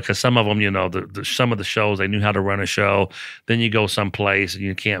road stuff, because some of them, some of the shows, they knew how to run a show. Then you go someplace and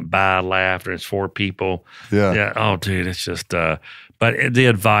you can't buy laughter. It's 4 people. Yeah. Oh, dude, it's just. But the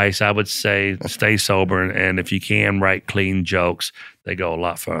advice, I would say, stay sober, and if you can write clean jokes, they go a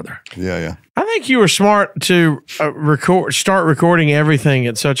lot further. Yeah. I think you were smart to start recording everything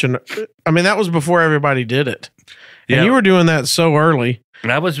at such an. I mean, that was before everybody did it, and you were doing that so early.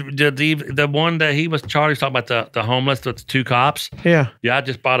 And I was the one that Charlie's talking about the homeless with the 2 cops. Yeah. Yeah, I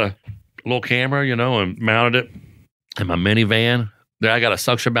just bought a little camera, and mounted it in my minivan. There, I got a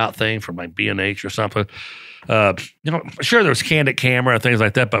suction mount thing from like B&H or something. Sure, there was candid camera and things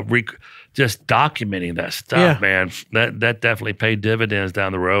like that, but just documenting that stuff, man, that definitely paid dividends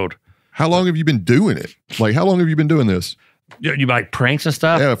down the road. How long have you been doing it? Like, how long have you been doing this? You like pranks and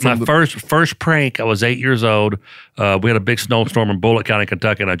stuff? Yeah, my first prank, I was 8 years old. We had a big snowstorm in Bullitt County,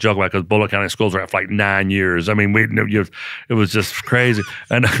 Kentucky, and I joke about it because Bullitt County schools were out for like 9 years. I mean, it was just crazy.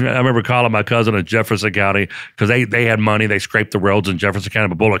 And I remember calling my cousin in Jefferson County because they had money. They scraped the roads in Jefferson County,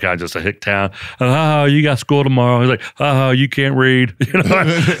 but Bullitt County just a hick town. Oh, you got school tomorrow. He's like, oh, you can't read. You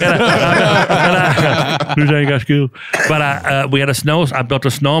got school. But we had I built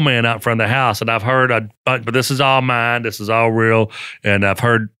a snowman out in front of the house, and I've heard, but this is all mine. This is all real. And I've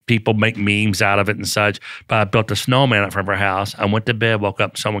heard people make memes out of it and such. But I built a snowman up from her house. I went to bed, woke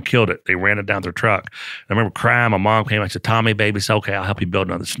up, someone killed it. They ran it down their truck. I remember crying. My mom came. I said, "Tom Mabe, baby, it's okay. I'll help you build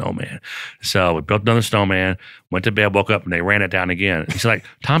another snowman." So we built another snowman, went to bed, woke up, and they ran it down again. She's like,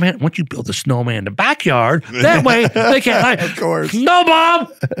 "Tom, why don't you build the snowman in the backyard? That way they can't." Of course. "No, Mom,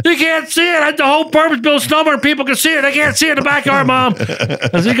 you can't see it. The whole purpose of building a snowman, people can see it. They can't see it in the backyard, Mom."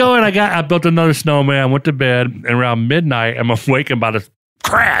 As we go in, I built another snowman, went to bed, and around midnight, I'm awakened by the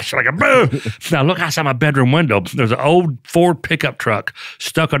crash, like a boom. Now look outside my bedroom window. There's an old Ford pickup truck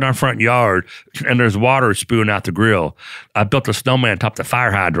stuck in our front yard, and there's water spewing out the grill. I built a snowman atop the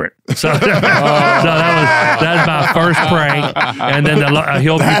fire hydrant. So, that's my first prank. And then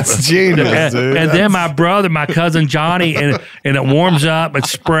That's genius, dude. And then my brother, my cousin Johnny, and it warms up.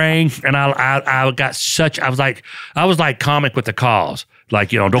 It's spring, and I was like comic with the cause.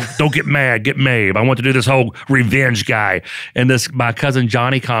 Like, don't get mad, get Mabe. I want to do this whole revenge guy. And my cousin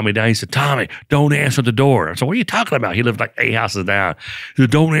Johnny called me down. He said, Tommy, don't answer the door. I said, what are you talking about? He lived like 8 houses down. He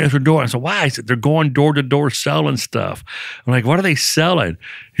said, don't answer the door. I said, why? He said, they're going door to door selling stuff. I'm like, what are they selling?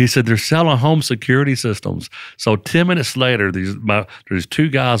 He said, they're selling home security systems. So 10 minutes later, there's 2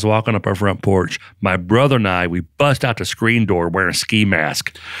 guys walking up our front porch. My brother and I, we bust out the screen door wearing a ski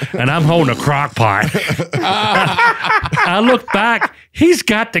mask. And I'm holding a crock pot. I look back. He's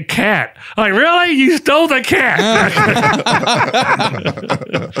got the cat. I'm like, really? You stole the cat?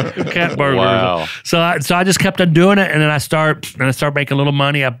 Cat burglar. Wow. So I just kept on doing it, and then I started making a little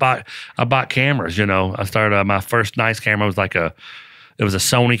money. I bought cameras. I started my first nice camera was it was a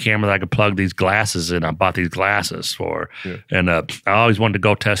Sony camera that I could plug these glasses in. I bought these glasses for, and I always wanted to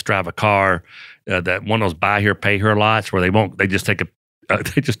go test drive a car. That one of those buy here, pay here lots where they just take a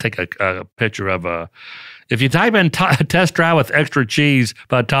picture of a. If you type in test drive with extra cheese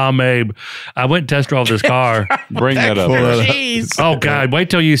by Tom Mabe, I went and test drove this car. Bring that up. Oh God! Wait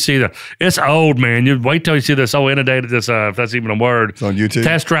till you see it's old, man. You wait till you see this. Inundated this. If that's even a word. It's on YouTube.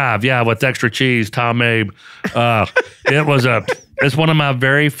 Test drive, yeah, with extra cheese. Tom Mabe. It's one of my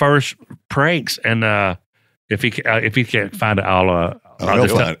very first pranks, and if he can't find it, I'll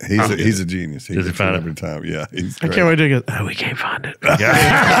just find it. He's a genius. He Does he find it every time? Yeah, he's I great. can't wait to get. Oh, we can't find it. We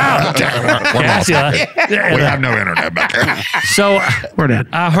have no internet back here. So We're dead.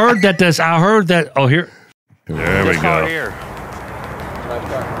 I heard that. Oh, here. There we go. Here.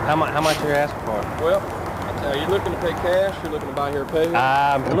 How much are you asking for? Well, are you looking to pay cash? You're looking to buy here pay?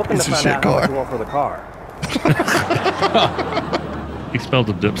 I'm looking to Piece of find shit out how much car. you want for the car. He spelled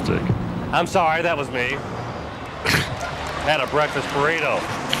the dipstick. I'm sorry, that was me. Had a breakfast burrito.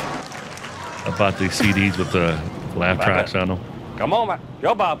 I bought these CDs with the laugh tracks on them. Come on back.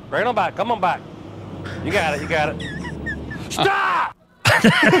 Yo, Bob, bring them back. Come on back. You got it. Stop!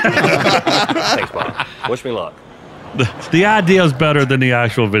 Thanks, Bob. Wish me luck. The idea is better than the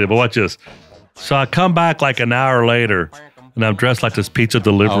actual video, but watch this. So I come back like an hour later, and I'm dressed like this pizza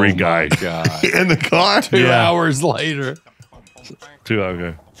delivery guy. Oh, my God. In the car. 2 hours later. 2 hours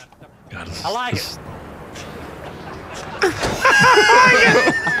ago. God, I like it.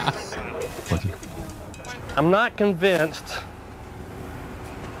 I'm not convinced.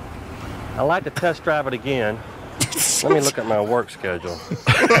 I'd like to test drive it again. Let me look at my work schedule.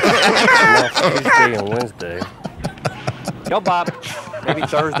 I'm off Tuesday and Wednesday. Yo, Bob, maybe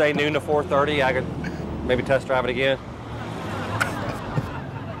Thursday noon to 4:30. I could maybe test drive it again.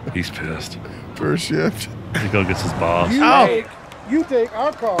 He's pissed. First shift. He go gets his boss. You take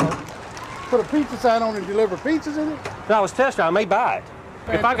our car, put a pizza sign on it and deliver pizzas in it? No, I was test driving. I may buy it.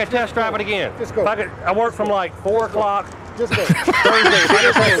 If I could test drive it again. Just go. I work from like 4 o'clock Just go. Thursday. If I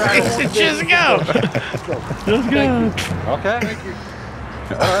could test drive it. Just go. Just go. Okay. Thank you.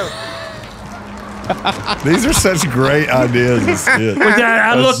 These are such great ideas. and shit.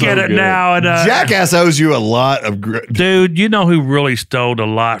 I look so at it good. now, and Jackass owes you a lot of. dude, you know who really stole a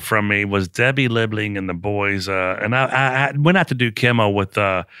lot from me was Debbie Libling and the boys. And I went out to do chemo with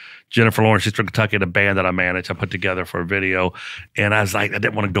Jennifer Lawrence, she's from Kentucky, the band that I managed. I put together for a video, and I was like, I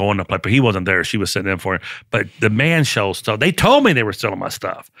didn't want to go in the place, but he wasn't there. She was sitting in for it. But the man show stuff, they told me they were stealing my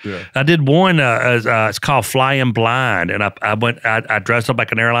stuff. Yeah. I did one. It's called Flying Blind, and I dressed up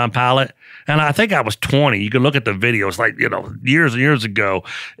like an airline pilot. And I think I was 20. You can look at the video. It's like, years and years ago.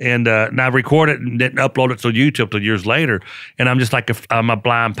 And I recorded it and didn't upload it to YouTube till years later. And I'm just like, I'm a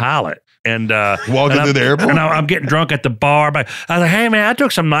blind pilot. And walking through the airport. And I'm getting drunk at the bar. But I was like, hey, man, I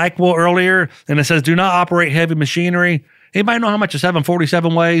took some NyQuil earlier. And it says, do not operate heavy machinery. Anybody know how much a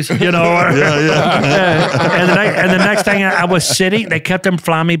 747 weighs? Yeah. And the next thing I was sitting, they kept them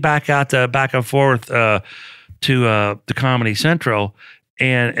flying me back and forth to Comedy Central.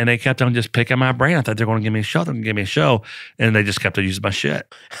 And they kept on just picking my brain. I thought they were going to give me a show. They're going to give me a show. And they just kept on using my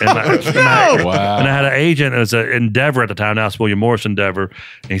shit. And I had an agent. It was an Endeavor at the time. Now it's William Morris Endeavor.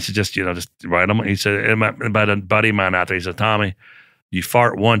 And he said, just write them. He said, and a buddy of mine out there, he said, Tommy, you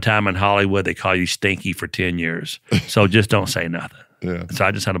fart one time in Hollywood, they call you stinky for 10 years. So just don't say nothing. Yeah. So I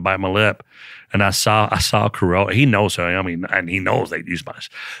just had to bite my lip. And I saw Corolla. He knows her. I mean, and he knows they use my.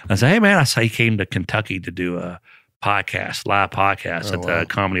 I said, hey, man, I saw he came to Kentucky to do a live podcast at the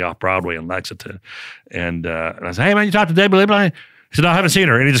Comedy Off Broadway in Lexington. And I said, hey, man, you talked to Debbie Libling? He said, "No, I haven't seen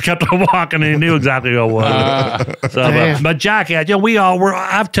her," and he just kept on walking, and he knew exactly who it was. But Jackass, we all were.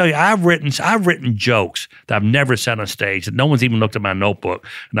 I tell you, I've written jokes that I've never said on stage that no one's even looked at my notebook,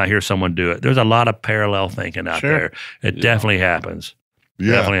 and I hear someone do it. There's a lot of parallel thinking out there. It definitely happens.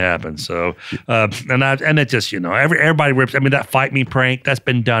 Yeah. Definitely happens. So, and it just, everybody rips. I mean, that Fight Me prank, that's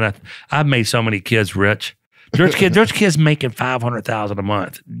been done. I've made so many kids rich. There's kids making $500,000 a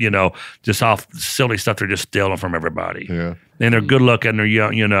month, just off silly stuff they're just stealing from everybody. Yeah. And they're good looking, they're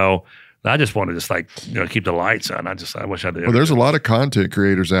young, I just want to just keep the lights on. I wish I did. Well, there's a lot of content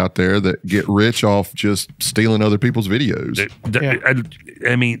creators out there that get rich off just stealing other people's videos.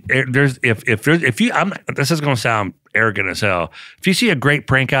 I mean, this is going to sound arrogant as hell. If you see a great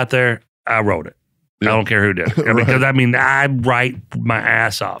prank out there, I wrote it. I don't care who did it. Because I write my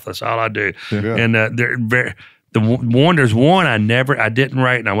ass off. That's all I do. Yeah. And there's one I didn't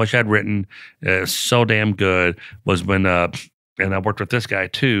write, and I wish I'd written. So damn good was when and I worked with this guy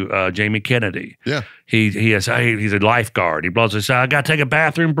too, Jamie Kennedy. Yeah, he's a lifeguard. He blows his. I got to take a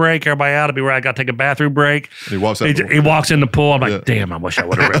bathroom break. Everybody out to be right. I got to take a bathroom break. He walks out. He walks in the pool. I'm like, damn! I wish I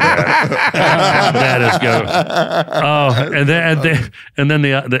would have written that. That is good. Oh, and then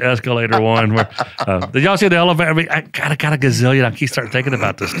the escalator one. Where, did y'all see the elevator? I mean, I got a gazillion. I keep starting thinking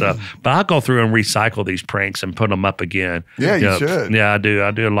about this stuff, but I'll go through and recycle these pranks and put them up again. Yeah, you should. Yeah, I do.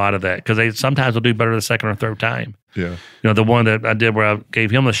 I do a lot of that because they sometimes will do better the second or third time. Yeah, the one that I did where I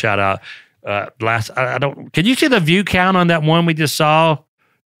gave him the shout out. Can you see the view count on that one we just saw?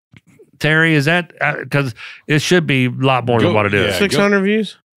 Terry, is that because it should be a lot more than what it is? 600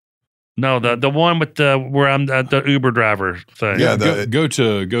 views. No, the one with where I'm the Uber driver thing. Yeah, go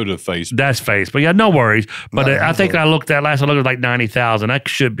to Facebook. That's Facebook. Yeah, no worries. But I think I looked at last. I looked at like 90,000. That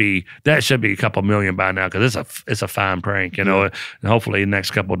should be a couple million by now because it's a fine prank, and hopefully in the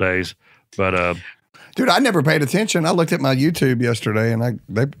next couple of days. But dude, I never paid attention. I looked at my YouTube yesterday, and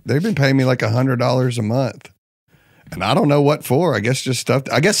they've been paying me like $100 a month, and I don't know what for. I guess just stuff.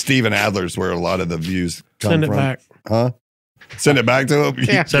 I guess Steven Adler's where a lot of the views come from. Send it back, huh? Send it back to him.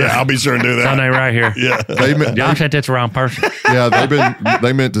 Yeah, I'll be sure to do that. Sunday right here. Yeah, y'all said that's the wrong person. Yeah,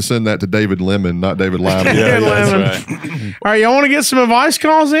 they meant to send that to David Lemon, not David Lyman. Yeah, that's right. All right, y'all want to get some advice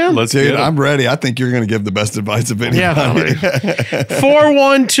calls in? Let's get it. I'm ready. I think you're going to give the best advice of anybody. Yeah,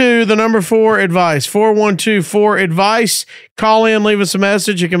 412 the number 4 advice. 412 advice. Call in, leave us a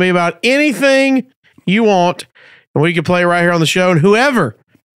message. It can be about anything you want, and we can play right here on the show. And whoever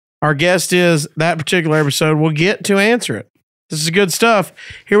our guest is that particular episode, we'll get to answer it. This is good stuff.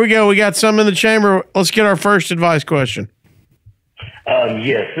 Here we go. We got some in the chamber. Let's get our first advice question.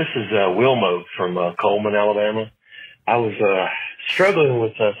 Yes, this is Wilmo from Coleman, Alabama. I was struggling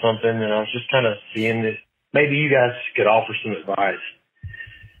with something, and I was just kind of seeing if maybe you guys could offer some advice.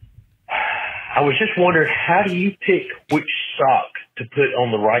 I was just wondering, how do you pick which sock to put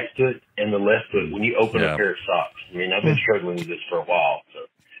on the right foot and the left foot when you open a pair of socks? I mean, I've been struggling with this for a while, so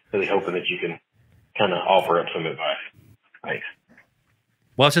really hoping that you can kind of offer up some advice. Thanks.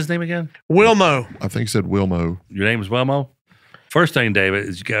 What's his name again? Wilmo. I think he said Wilmo. Your name is Wilmo? First thing, David,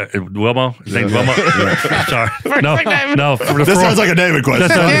 is Wilmo? His name's Wilmo? Sorry. No. This sounds like a David question.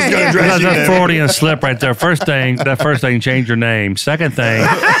 That's a Freudian slip right there. First thing, change your name. Second thing,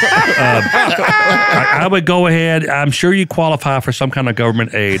 I would go ahead. I'm sure you qualify for some kind of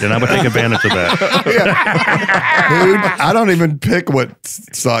government aid, and I would take advantage of that. Dude, I don't even pick what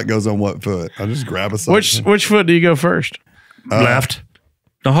sock goes on what foot. I just grab a sock. Which foot do you go first? Left.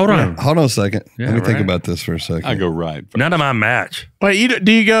 No, hold on. Hold on a second. Let me think about this for a second. I go right. None of my match. Wait,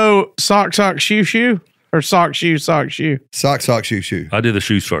 do you go sock, shoe, or sock, shoe? Sock, shoe. I do the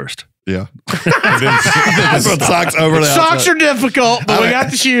shoes first. Yeah. That's what socks over there. Socks are difficult, but we got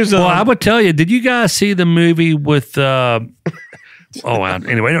the shoes on. Well, I would tell you, did you guys see the movie with anyway,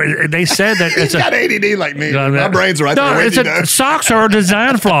 they said that it's got ADD like me. My brain's right there. Socks are a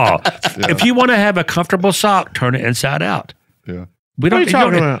design flaw. If you want to have a comfortable sock, turn it inside out. Yeah. What are you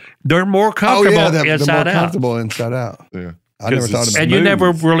talking about? They're more comfortable inside out. Comfortable inside out. Yeah. I never thought about it. And you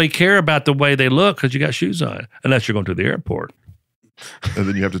never really care about the way they look because you got shoes on, unless you're going to the airport. And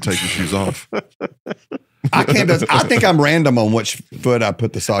then you have to take your shoes off. I think I'm random on which foot I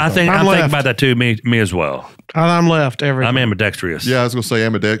put the sock on. I think about that too. Me as well. I'm left. I'm ambidextrous. Yeah, I was going to say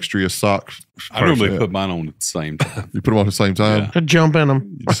ambidextrous socks. I normally put mine on at the same time. You put them on at the same time? Yeah. Jump in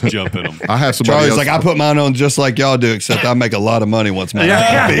them. Just jump in them. I have somebody Charlie's else. like, I put mine on just like y'all do, except I make a lot of money once mine.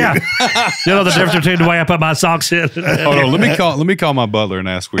 Yeah. You know the difference between the way I put my socks in. Hold on, let me call my butler and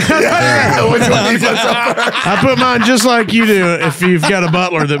ask which one. I put mine just like you do if you've got a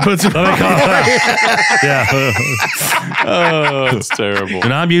butler that puts it on. Yeah. Oh, it's terrible.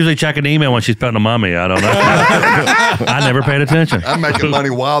 And I'm usually checking email when she's putting them on me. I don't know. I never paid attention. I'm making money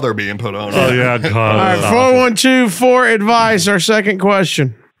while they're being put on. Oh, yeah. God. All right, 412-4-ADVICE, our second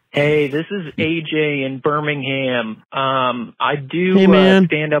question. Hey, this is AJ in Birmingham. I do Hey, man.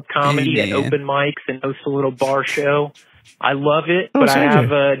 stand-up comedy Hey, at man. open mics and host a little bar show. I love it, Oh, but it's I AJ.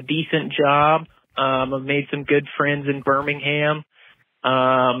 have a decent job. I've made some good friends in Birmingham.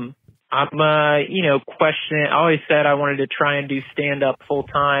 I'm, questioning. I always said I wanted to try and do stand-up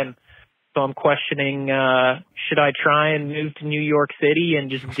full-time, so I'm questioning, should I try and move to New York City and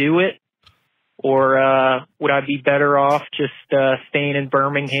just do it? Or would I be better off just staying in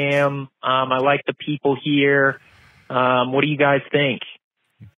Birmingham? I like the people here. What do you guys think?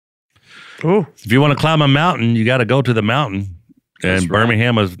 Ooh. If you want to climb a mountain, you got to go to the mountain. And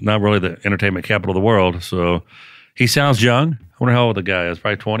Birmingham is not really the entertainment capital of the world. So he sounds young. I wonder how old the guy is.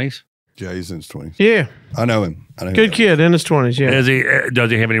 Probably 20s. Yeah, he's in his 20s. Yeah. I know him. Good kid in his 20s, yeah.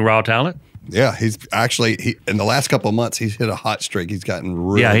 Does he have any raw talent? Yeah, he's actually in the last couple of months he's hit a hot streak. He's gotten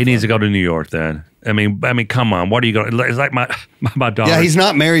really Yeah, he needs to funny. go to New York then. I mean, come on. What are you going? It's like my daughter. Yeah, he's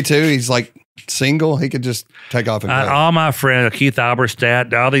not married too. He's like single. He could just take off and go. All my friends, Keith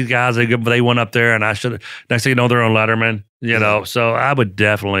Alberstadt, all these guys, they went up there, and I should. Next thing you know, they're on Letterman. You know, so I would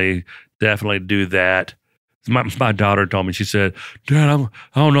definitely do that. My daughter told me, she said, "Dad, I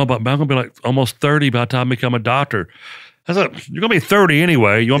don't know about, I'm gonna be like almost 30 by the time I become a doctor." I said, "You're gonna be 30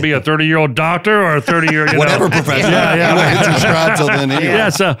 anyway. You want to be a 30-year-old doctor or a 30-year, whatever profession? Yeah. You won't hit your stride till then anyway. Yeah,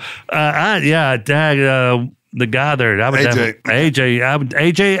 so the guy there, I would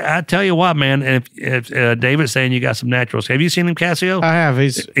AJ. I tell you what, man. If David's saying you got some naturals, have you seen him, Cassio? I have.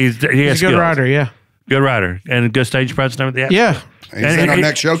 He's he has a good skills. writer, yeah. Good writer and a good stage presence. And everything. Yeah. He's in our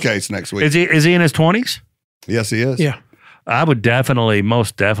next showcase next week. Is he in his 20s? Yes, he is. Yeah. I would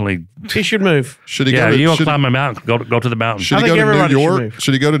most definitely. He should move. Should he Yeah, go to, you will should, climb a mountain. Go to the mountain. should I he think go to New everybody should York? move.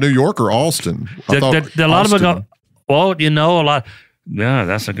 Should he go to New York or Austin? I thought A lot of them Austin. go. Well, a lot. Yeah,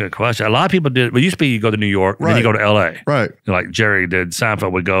 that's a good question. A lot of people did. Well, used to be you go to New York, and then you go to L.A. Right. Like Jerry did.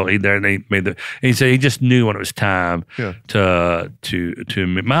 Seinfeld would go there, and they made and he said he just knew when it was time to.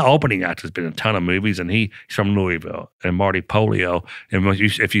 My opening act has been in a ton of movies, and he's from Louisville, and Marty Polio. And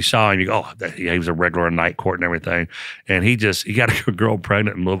if you saw him, you go, oh, he was a regular in Night Court and everything. And he got a girl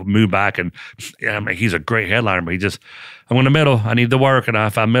pregnant and moved back, and I mean, he's a great headliner, but I'm in the middle. I need to work, and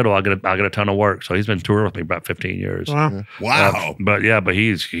if I'm middle, I get a ton of work. So he's been touring with me about 15 years. Wow. Wow. But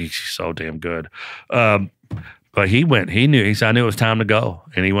he's so damn good. But he knew. He said, I knew it was time to go,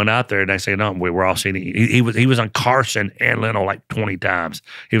 and he went out there. And they say, no, we were all seeing it. He was on Carson and Leno like 20 times.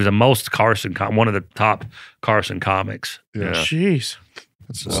 He was the most Carson, one of the top Carson comics. Yeah. Jeez.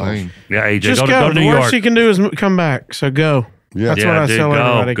 That's insane. Yeah, AJ, Just go go. to New The York. worst he can do is come back. So go. Yeah. That's what I dude, tell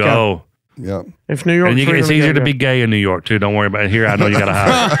everybody. Go. Yeah. If New York, And it's easier to be gay in New York too. Don't worry about it. Here, I know you got to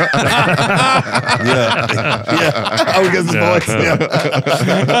hire. Yeah. Oh, because his voice. Yeah.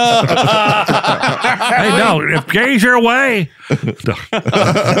 Hey, no, if gays your way.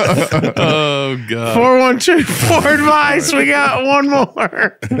 Oh, God. 412-4-ADVICE. We got one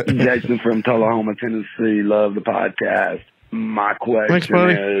more. Jason from Tullahoma, Tennessee. Love the podcast. My question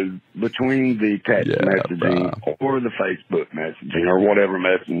is, between the text messaging or the Facebook messaging or whatever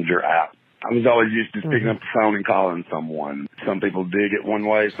messenger app, I was always used to picking up the phone and calling someone. Some people dig it one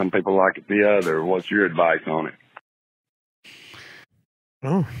way, some people like it the other. What's your advice on it?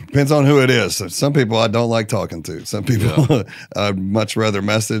 Oh. Depends on who it is. Some people I don't like talking to. Some people I'd much rather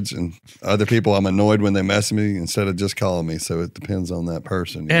message, and other people I'm annoyed when they message me instead of just calling me. So it depends on that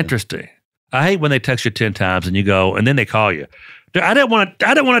person. Interesting. I hate when they text you 10 times and you go, and then they call you. Dude, I didn't want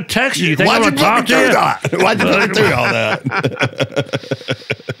to text you. You think Why'd I you want to talk to you? Why'd you put me through all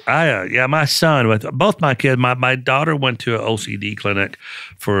that? My son, with both my kids, my daughter went to an OCD clinic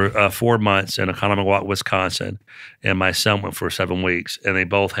for 4 months in Economowoc, Wisconsin, and my son went for 7 weeks. And they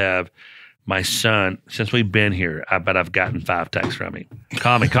both have. My son, since we've been here, I bet I've gotten 5 texts from him.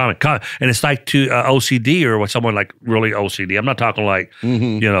 Call me. And it's like to OCD or someone like really OCD. I'm not talking like,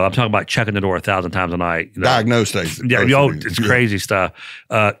 I'm talking about checking the door 1,000 times a night. Diagnosed. Yeah, it's crazy stuff.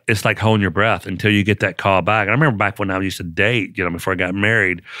 It's like holding your breath until you get that call back. And I remember back when I used to date, before I got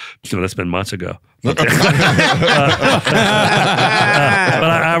married. So that's been months ago. But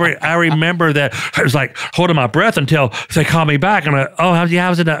I remember that I was like holding my breath until they called me back, and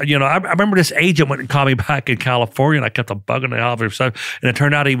how's it? I remember this agent went and called me back in California, and I kept on bugging the officer, and it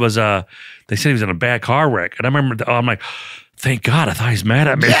turned out he was. They said he was in a bad car wreck, and I remember I'm like, thank God, I thought he was mad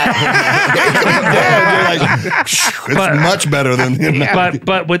at me. It's much better than him.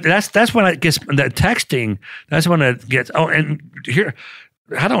 But that's when it gets the texting. That's when it gets. Oh, and here.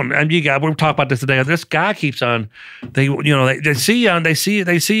 I don't. And you got. We were talking about this today. This guy keeps on. They see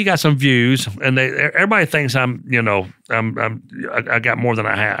you got some views, and everybody thinks I got more than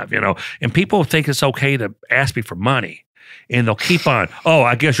I have. And people think it's okay to ask me for money, and they'll keep on. Oh,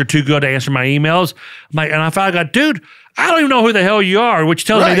 I guess you're too good to answer my emails. And I finally got, dude, I don't even know who the hell you are, which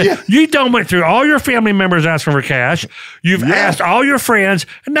tells me that you done went through all your family members asking for cash. You've asked all your friends,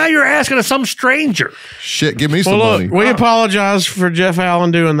 and now you're asking some stranger. Shit, give me some money. We apologize for Jeff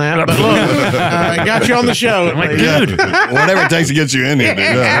Allen doing that, but look, I got you on the show. I'm like, dude. Whatever it takes to get you in here, dude.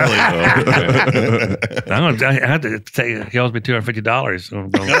 I had to take, he owes me $250. I'm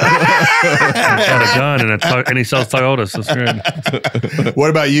got a gun, and he sells Toyotas. So what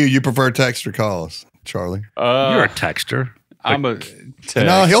about you? You prefer text or calls, Charlie? You're a texter. I'm a text.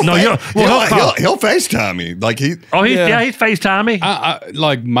 No, he'll FaceTime me. Like he FaceTime me. I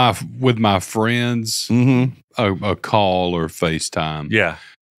like with my friends, a call or FaceTime. Yeah.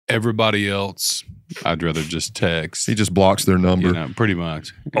 Everybody else, I'd rather just text. He just blocks their number. Pretty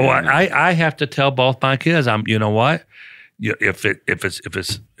much. Oh, I have to tell both my kids. You know what? If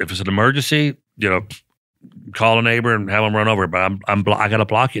it's an emergency, call a neighbor and have them run over. But I got to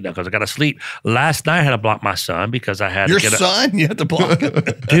block you now because I got to sleep. Last night I had to block my son because I had your son. You had to block him,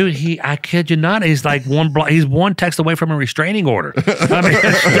 dude. I kid you not. He's like he's one text away from a restraining order. I mean,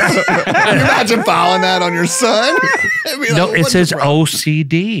 can you imagine filing that on your son? No, it says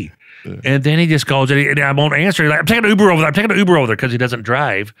OCD. And then he just goes, and I won't answer. He's like, I'm taking an Uber over there. I'm taking an Uber over there because he doesn't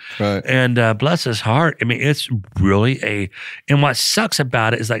drive. Right. And bless his heart. I mean, it's really and what sucks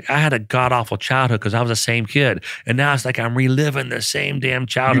about it is like I had a god-awful childhood because I was the same kid. And now it's like I'm reliving the same damn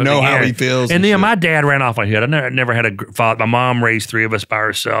childhood. You know how he feels. And then my dad ran off my head. I never had a father. My mom raised 3 of us by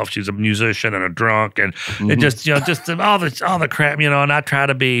herself. She's a musician and a drunk. And it just all the crap, and I try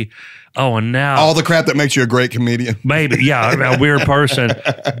to be. Oh, and now all the crap that makes you a great comedian. Maybe, yeah, I'm a weird person,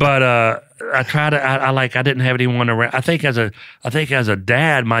 but I try to. I didn't have anyone around. I think as a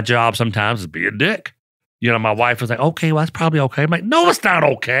dad, my job sometimes is be a dick. My wife was like, okay, well, that's probably okay. I'm like, no, it's not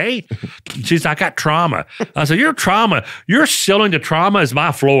okay. She's like, I got trauma. I said, your trauma, your ceiling to trauma is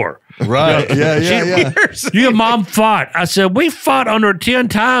my floor. Right. Yeah. You and mom fought. I said, we fought under 10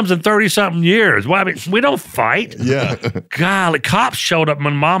 times in 30-something years. Well, I mean, we don't fight. Yeah. Golly, cops showed up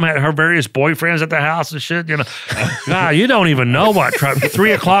when mom had her various boyfriends at the house and shit. God, you don't even know what.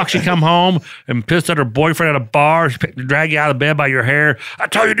 3 o'clock, she come home and pissed at her boyfriend at a bar. She drag you out of bed by your hair. I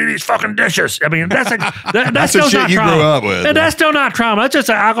told you to do these fucking dishes. I mean, that's the shit you grew up with. And that's still not trauma. That's just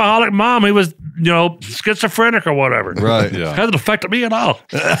an alcoholic mom who was, schizophrenic or whatever. Right. Yeah. Hasn't affected me at all.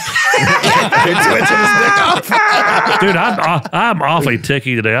 Dude, I'm awfully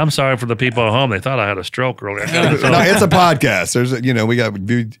ticky today. I'm sorry for the people at home. They thought I had a stroke earlier. No, it's a podcast. There's, we got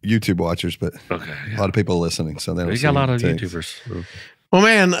YouTube watchers, but a lot of people listening. So they don't. You got a lot of YouTubers. So. Well,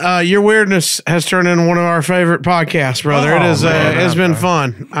 man, your weirdness has turned into one of our favorite podcasts, brother. It's been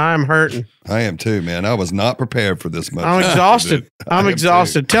fun. I'm hurting. I am too, man. I was not prepared for this much. I'm exhausted. I'm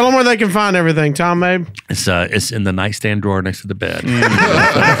exhausted. Tell them where they can find everything, Tom Mabe. It's in the nightstand drawer next to the bed.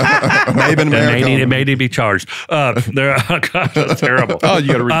 Mabe In America. It may need to be charged. That's terrible. Oh, you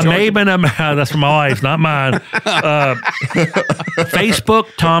got to recharge. Mabe In America. That's from my wife, not mine. Facebook,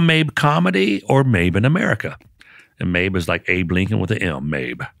 Tom Mabe Comedy, or Mabe In America. And Mabe is like Abe Lincoln with an M,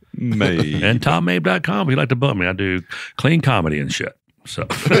 Mabe. And TomMabe.com. If you like to bump me, I do clean comedy and shit. So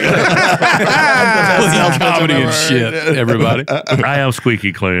comedy and shit, everybody. I am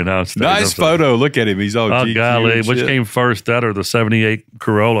squeaky clean. Nice photo. Look at him. He's all GQ golly. Which came first, that or the 78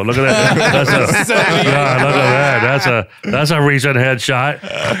 Corolla? Look at that. That's a recent headshot.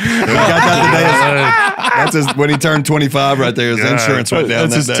 That's when he turned 25 right there. His insurance went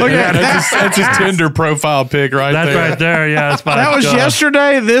down that day. That's his Tinder profile pic right there. That's right there. Yeah, that was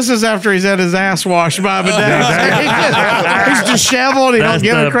yesterday. This is after he's had his ass washed by a bidet. He's disheveled. He don't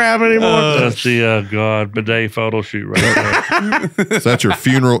give a crap anymore. That's the bidet photo shoot right there. Is that your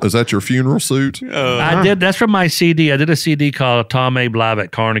funeral? Is that your funeral suit? I did. That's from my CD. I did a CD called Tom Mabe Live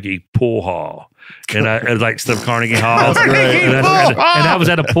at Carnegie Pool Hall. And it was like some Carnegie Hall. And that was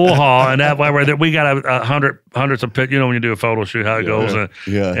at a pool hall. And that way we got hundreds of pictures. When you do a photo shoot, how it goes. And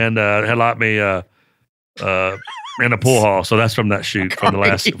had like me in a pool hall. So that's from that shoot from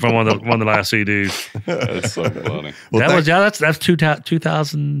one of the last CDs. That's so funny. That's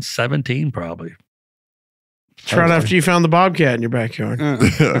 2017 probably. It's right after you found the bobcat in your backyard.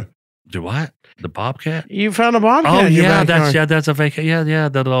 Do what? The bobcat? You found a bobcat. Oh in your yeah, backyard. that's a vacation. Yeah.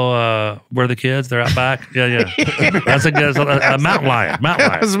 The little where the kids they're out back. Yeah. That's a mountain lion.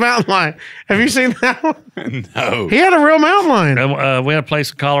 That was a mountain lion. Have you seen that one? No. He had a real mountain lion. And, we had a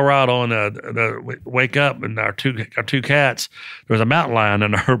place in Colorado, and we wake up, and our two cats. There was a mountain lion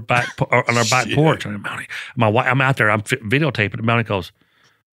on our back porch. And I'm out there. I'm videotaping. And Mountie goes,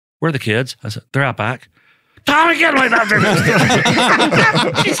 "Where are the kids?" I said, "They're out back." Tommy, get away out there!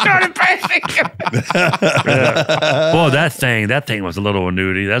 She started pacing. Boy, that thing was a little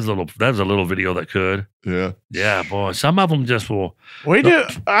annuity. That was a little video that could. Yeah, boy. Some of them just will.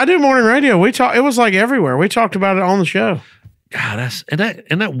 I do morning radio. It was like everywhere. We talked about it on the show. God, isn't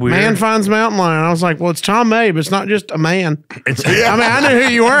that weird? Man finds mountain lion. I was like, well, it's Tom Mabe. It's not just a man. I knew who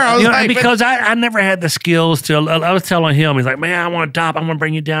you were. I was like, because I never had the skills to. I was telling him, he's like, man, I want to top. I'm going to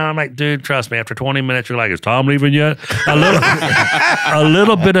bring you down. I'm like, dude, trust me. After 20 minutes, you're like, is Tom leaving yet? A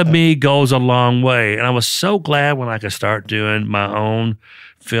little bit of me goes a long way, and I was so glad when I could start doing my own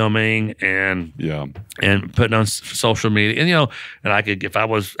filming and putting on social media, and and I could,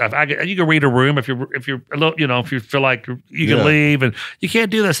 you could read a room if you're a little, if you feel like you can leave, and you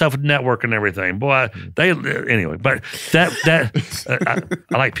can't do that stuff with network and everything. Boy, anyway, but that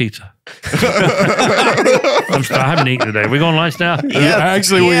I like pizza. I haven't eaten today. We going lunch now?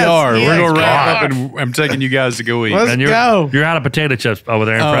 Actually, we are. We're going to wrap up, and I'm taking you guys to go eat. Let's go. You're out of potato chips over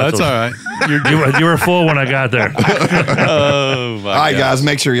there. That's all right. You were full when I got there. All right, guys.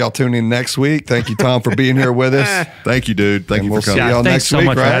 Make sure y'all tune in next week. Thank you, Tom, for being here with us. Thank you, dude. Thank you for coming. See y'all Thanks next so week,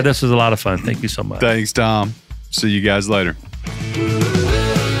 much. right? This was a lot of fun. Thank you so much. Thanks, Tom. See you guys later.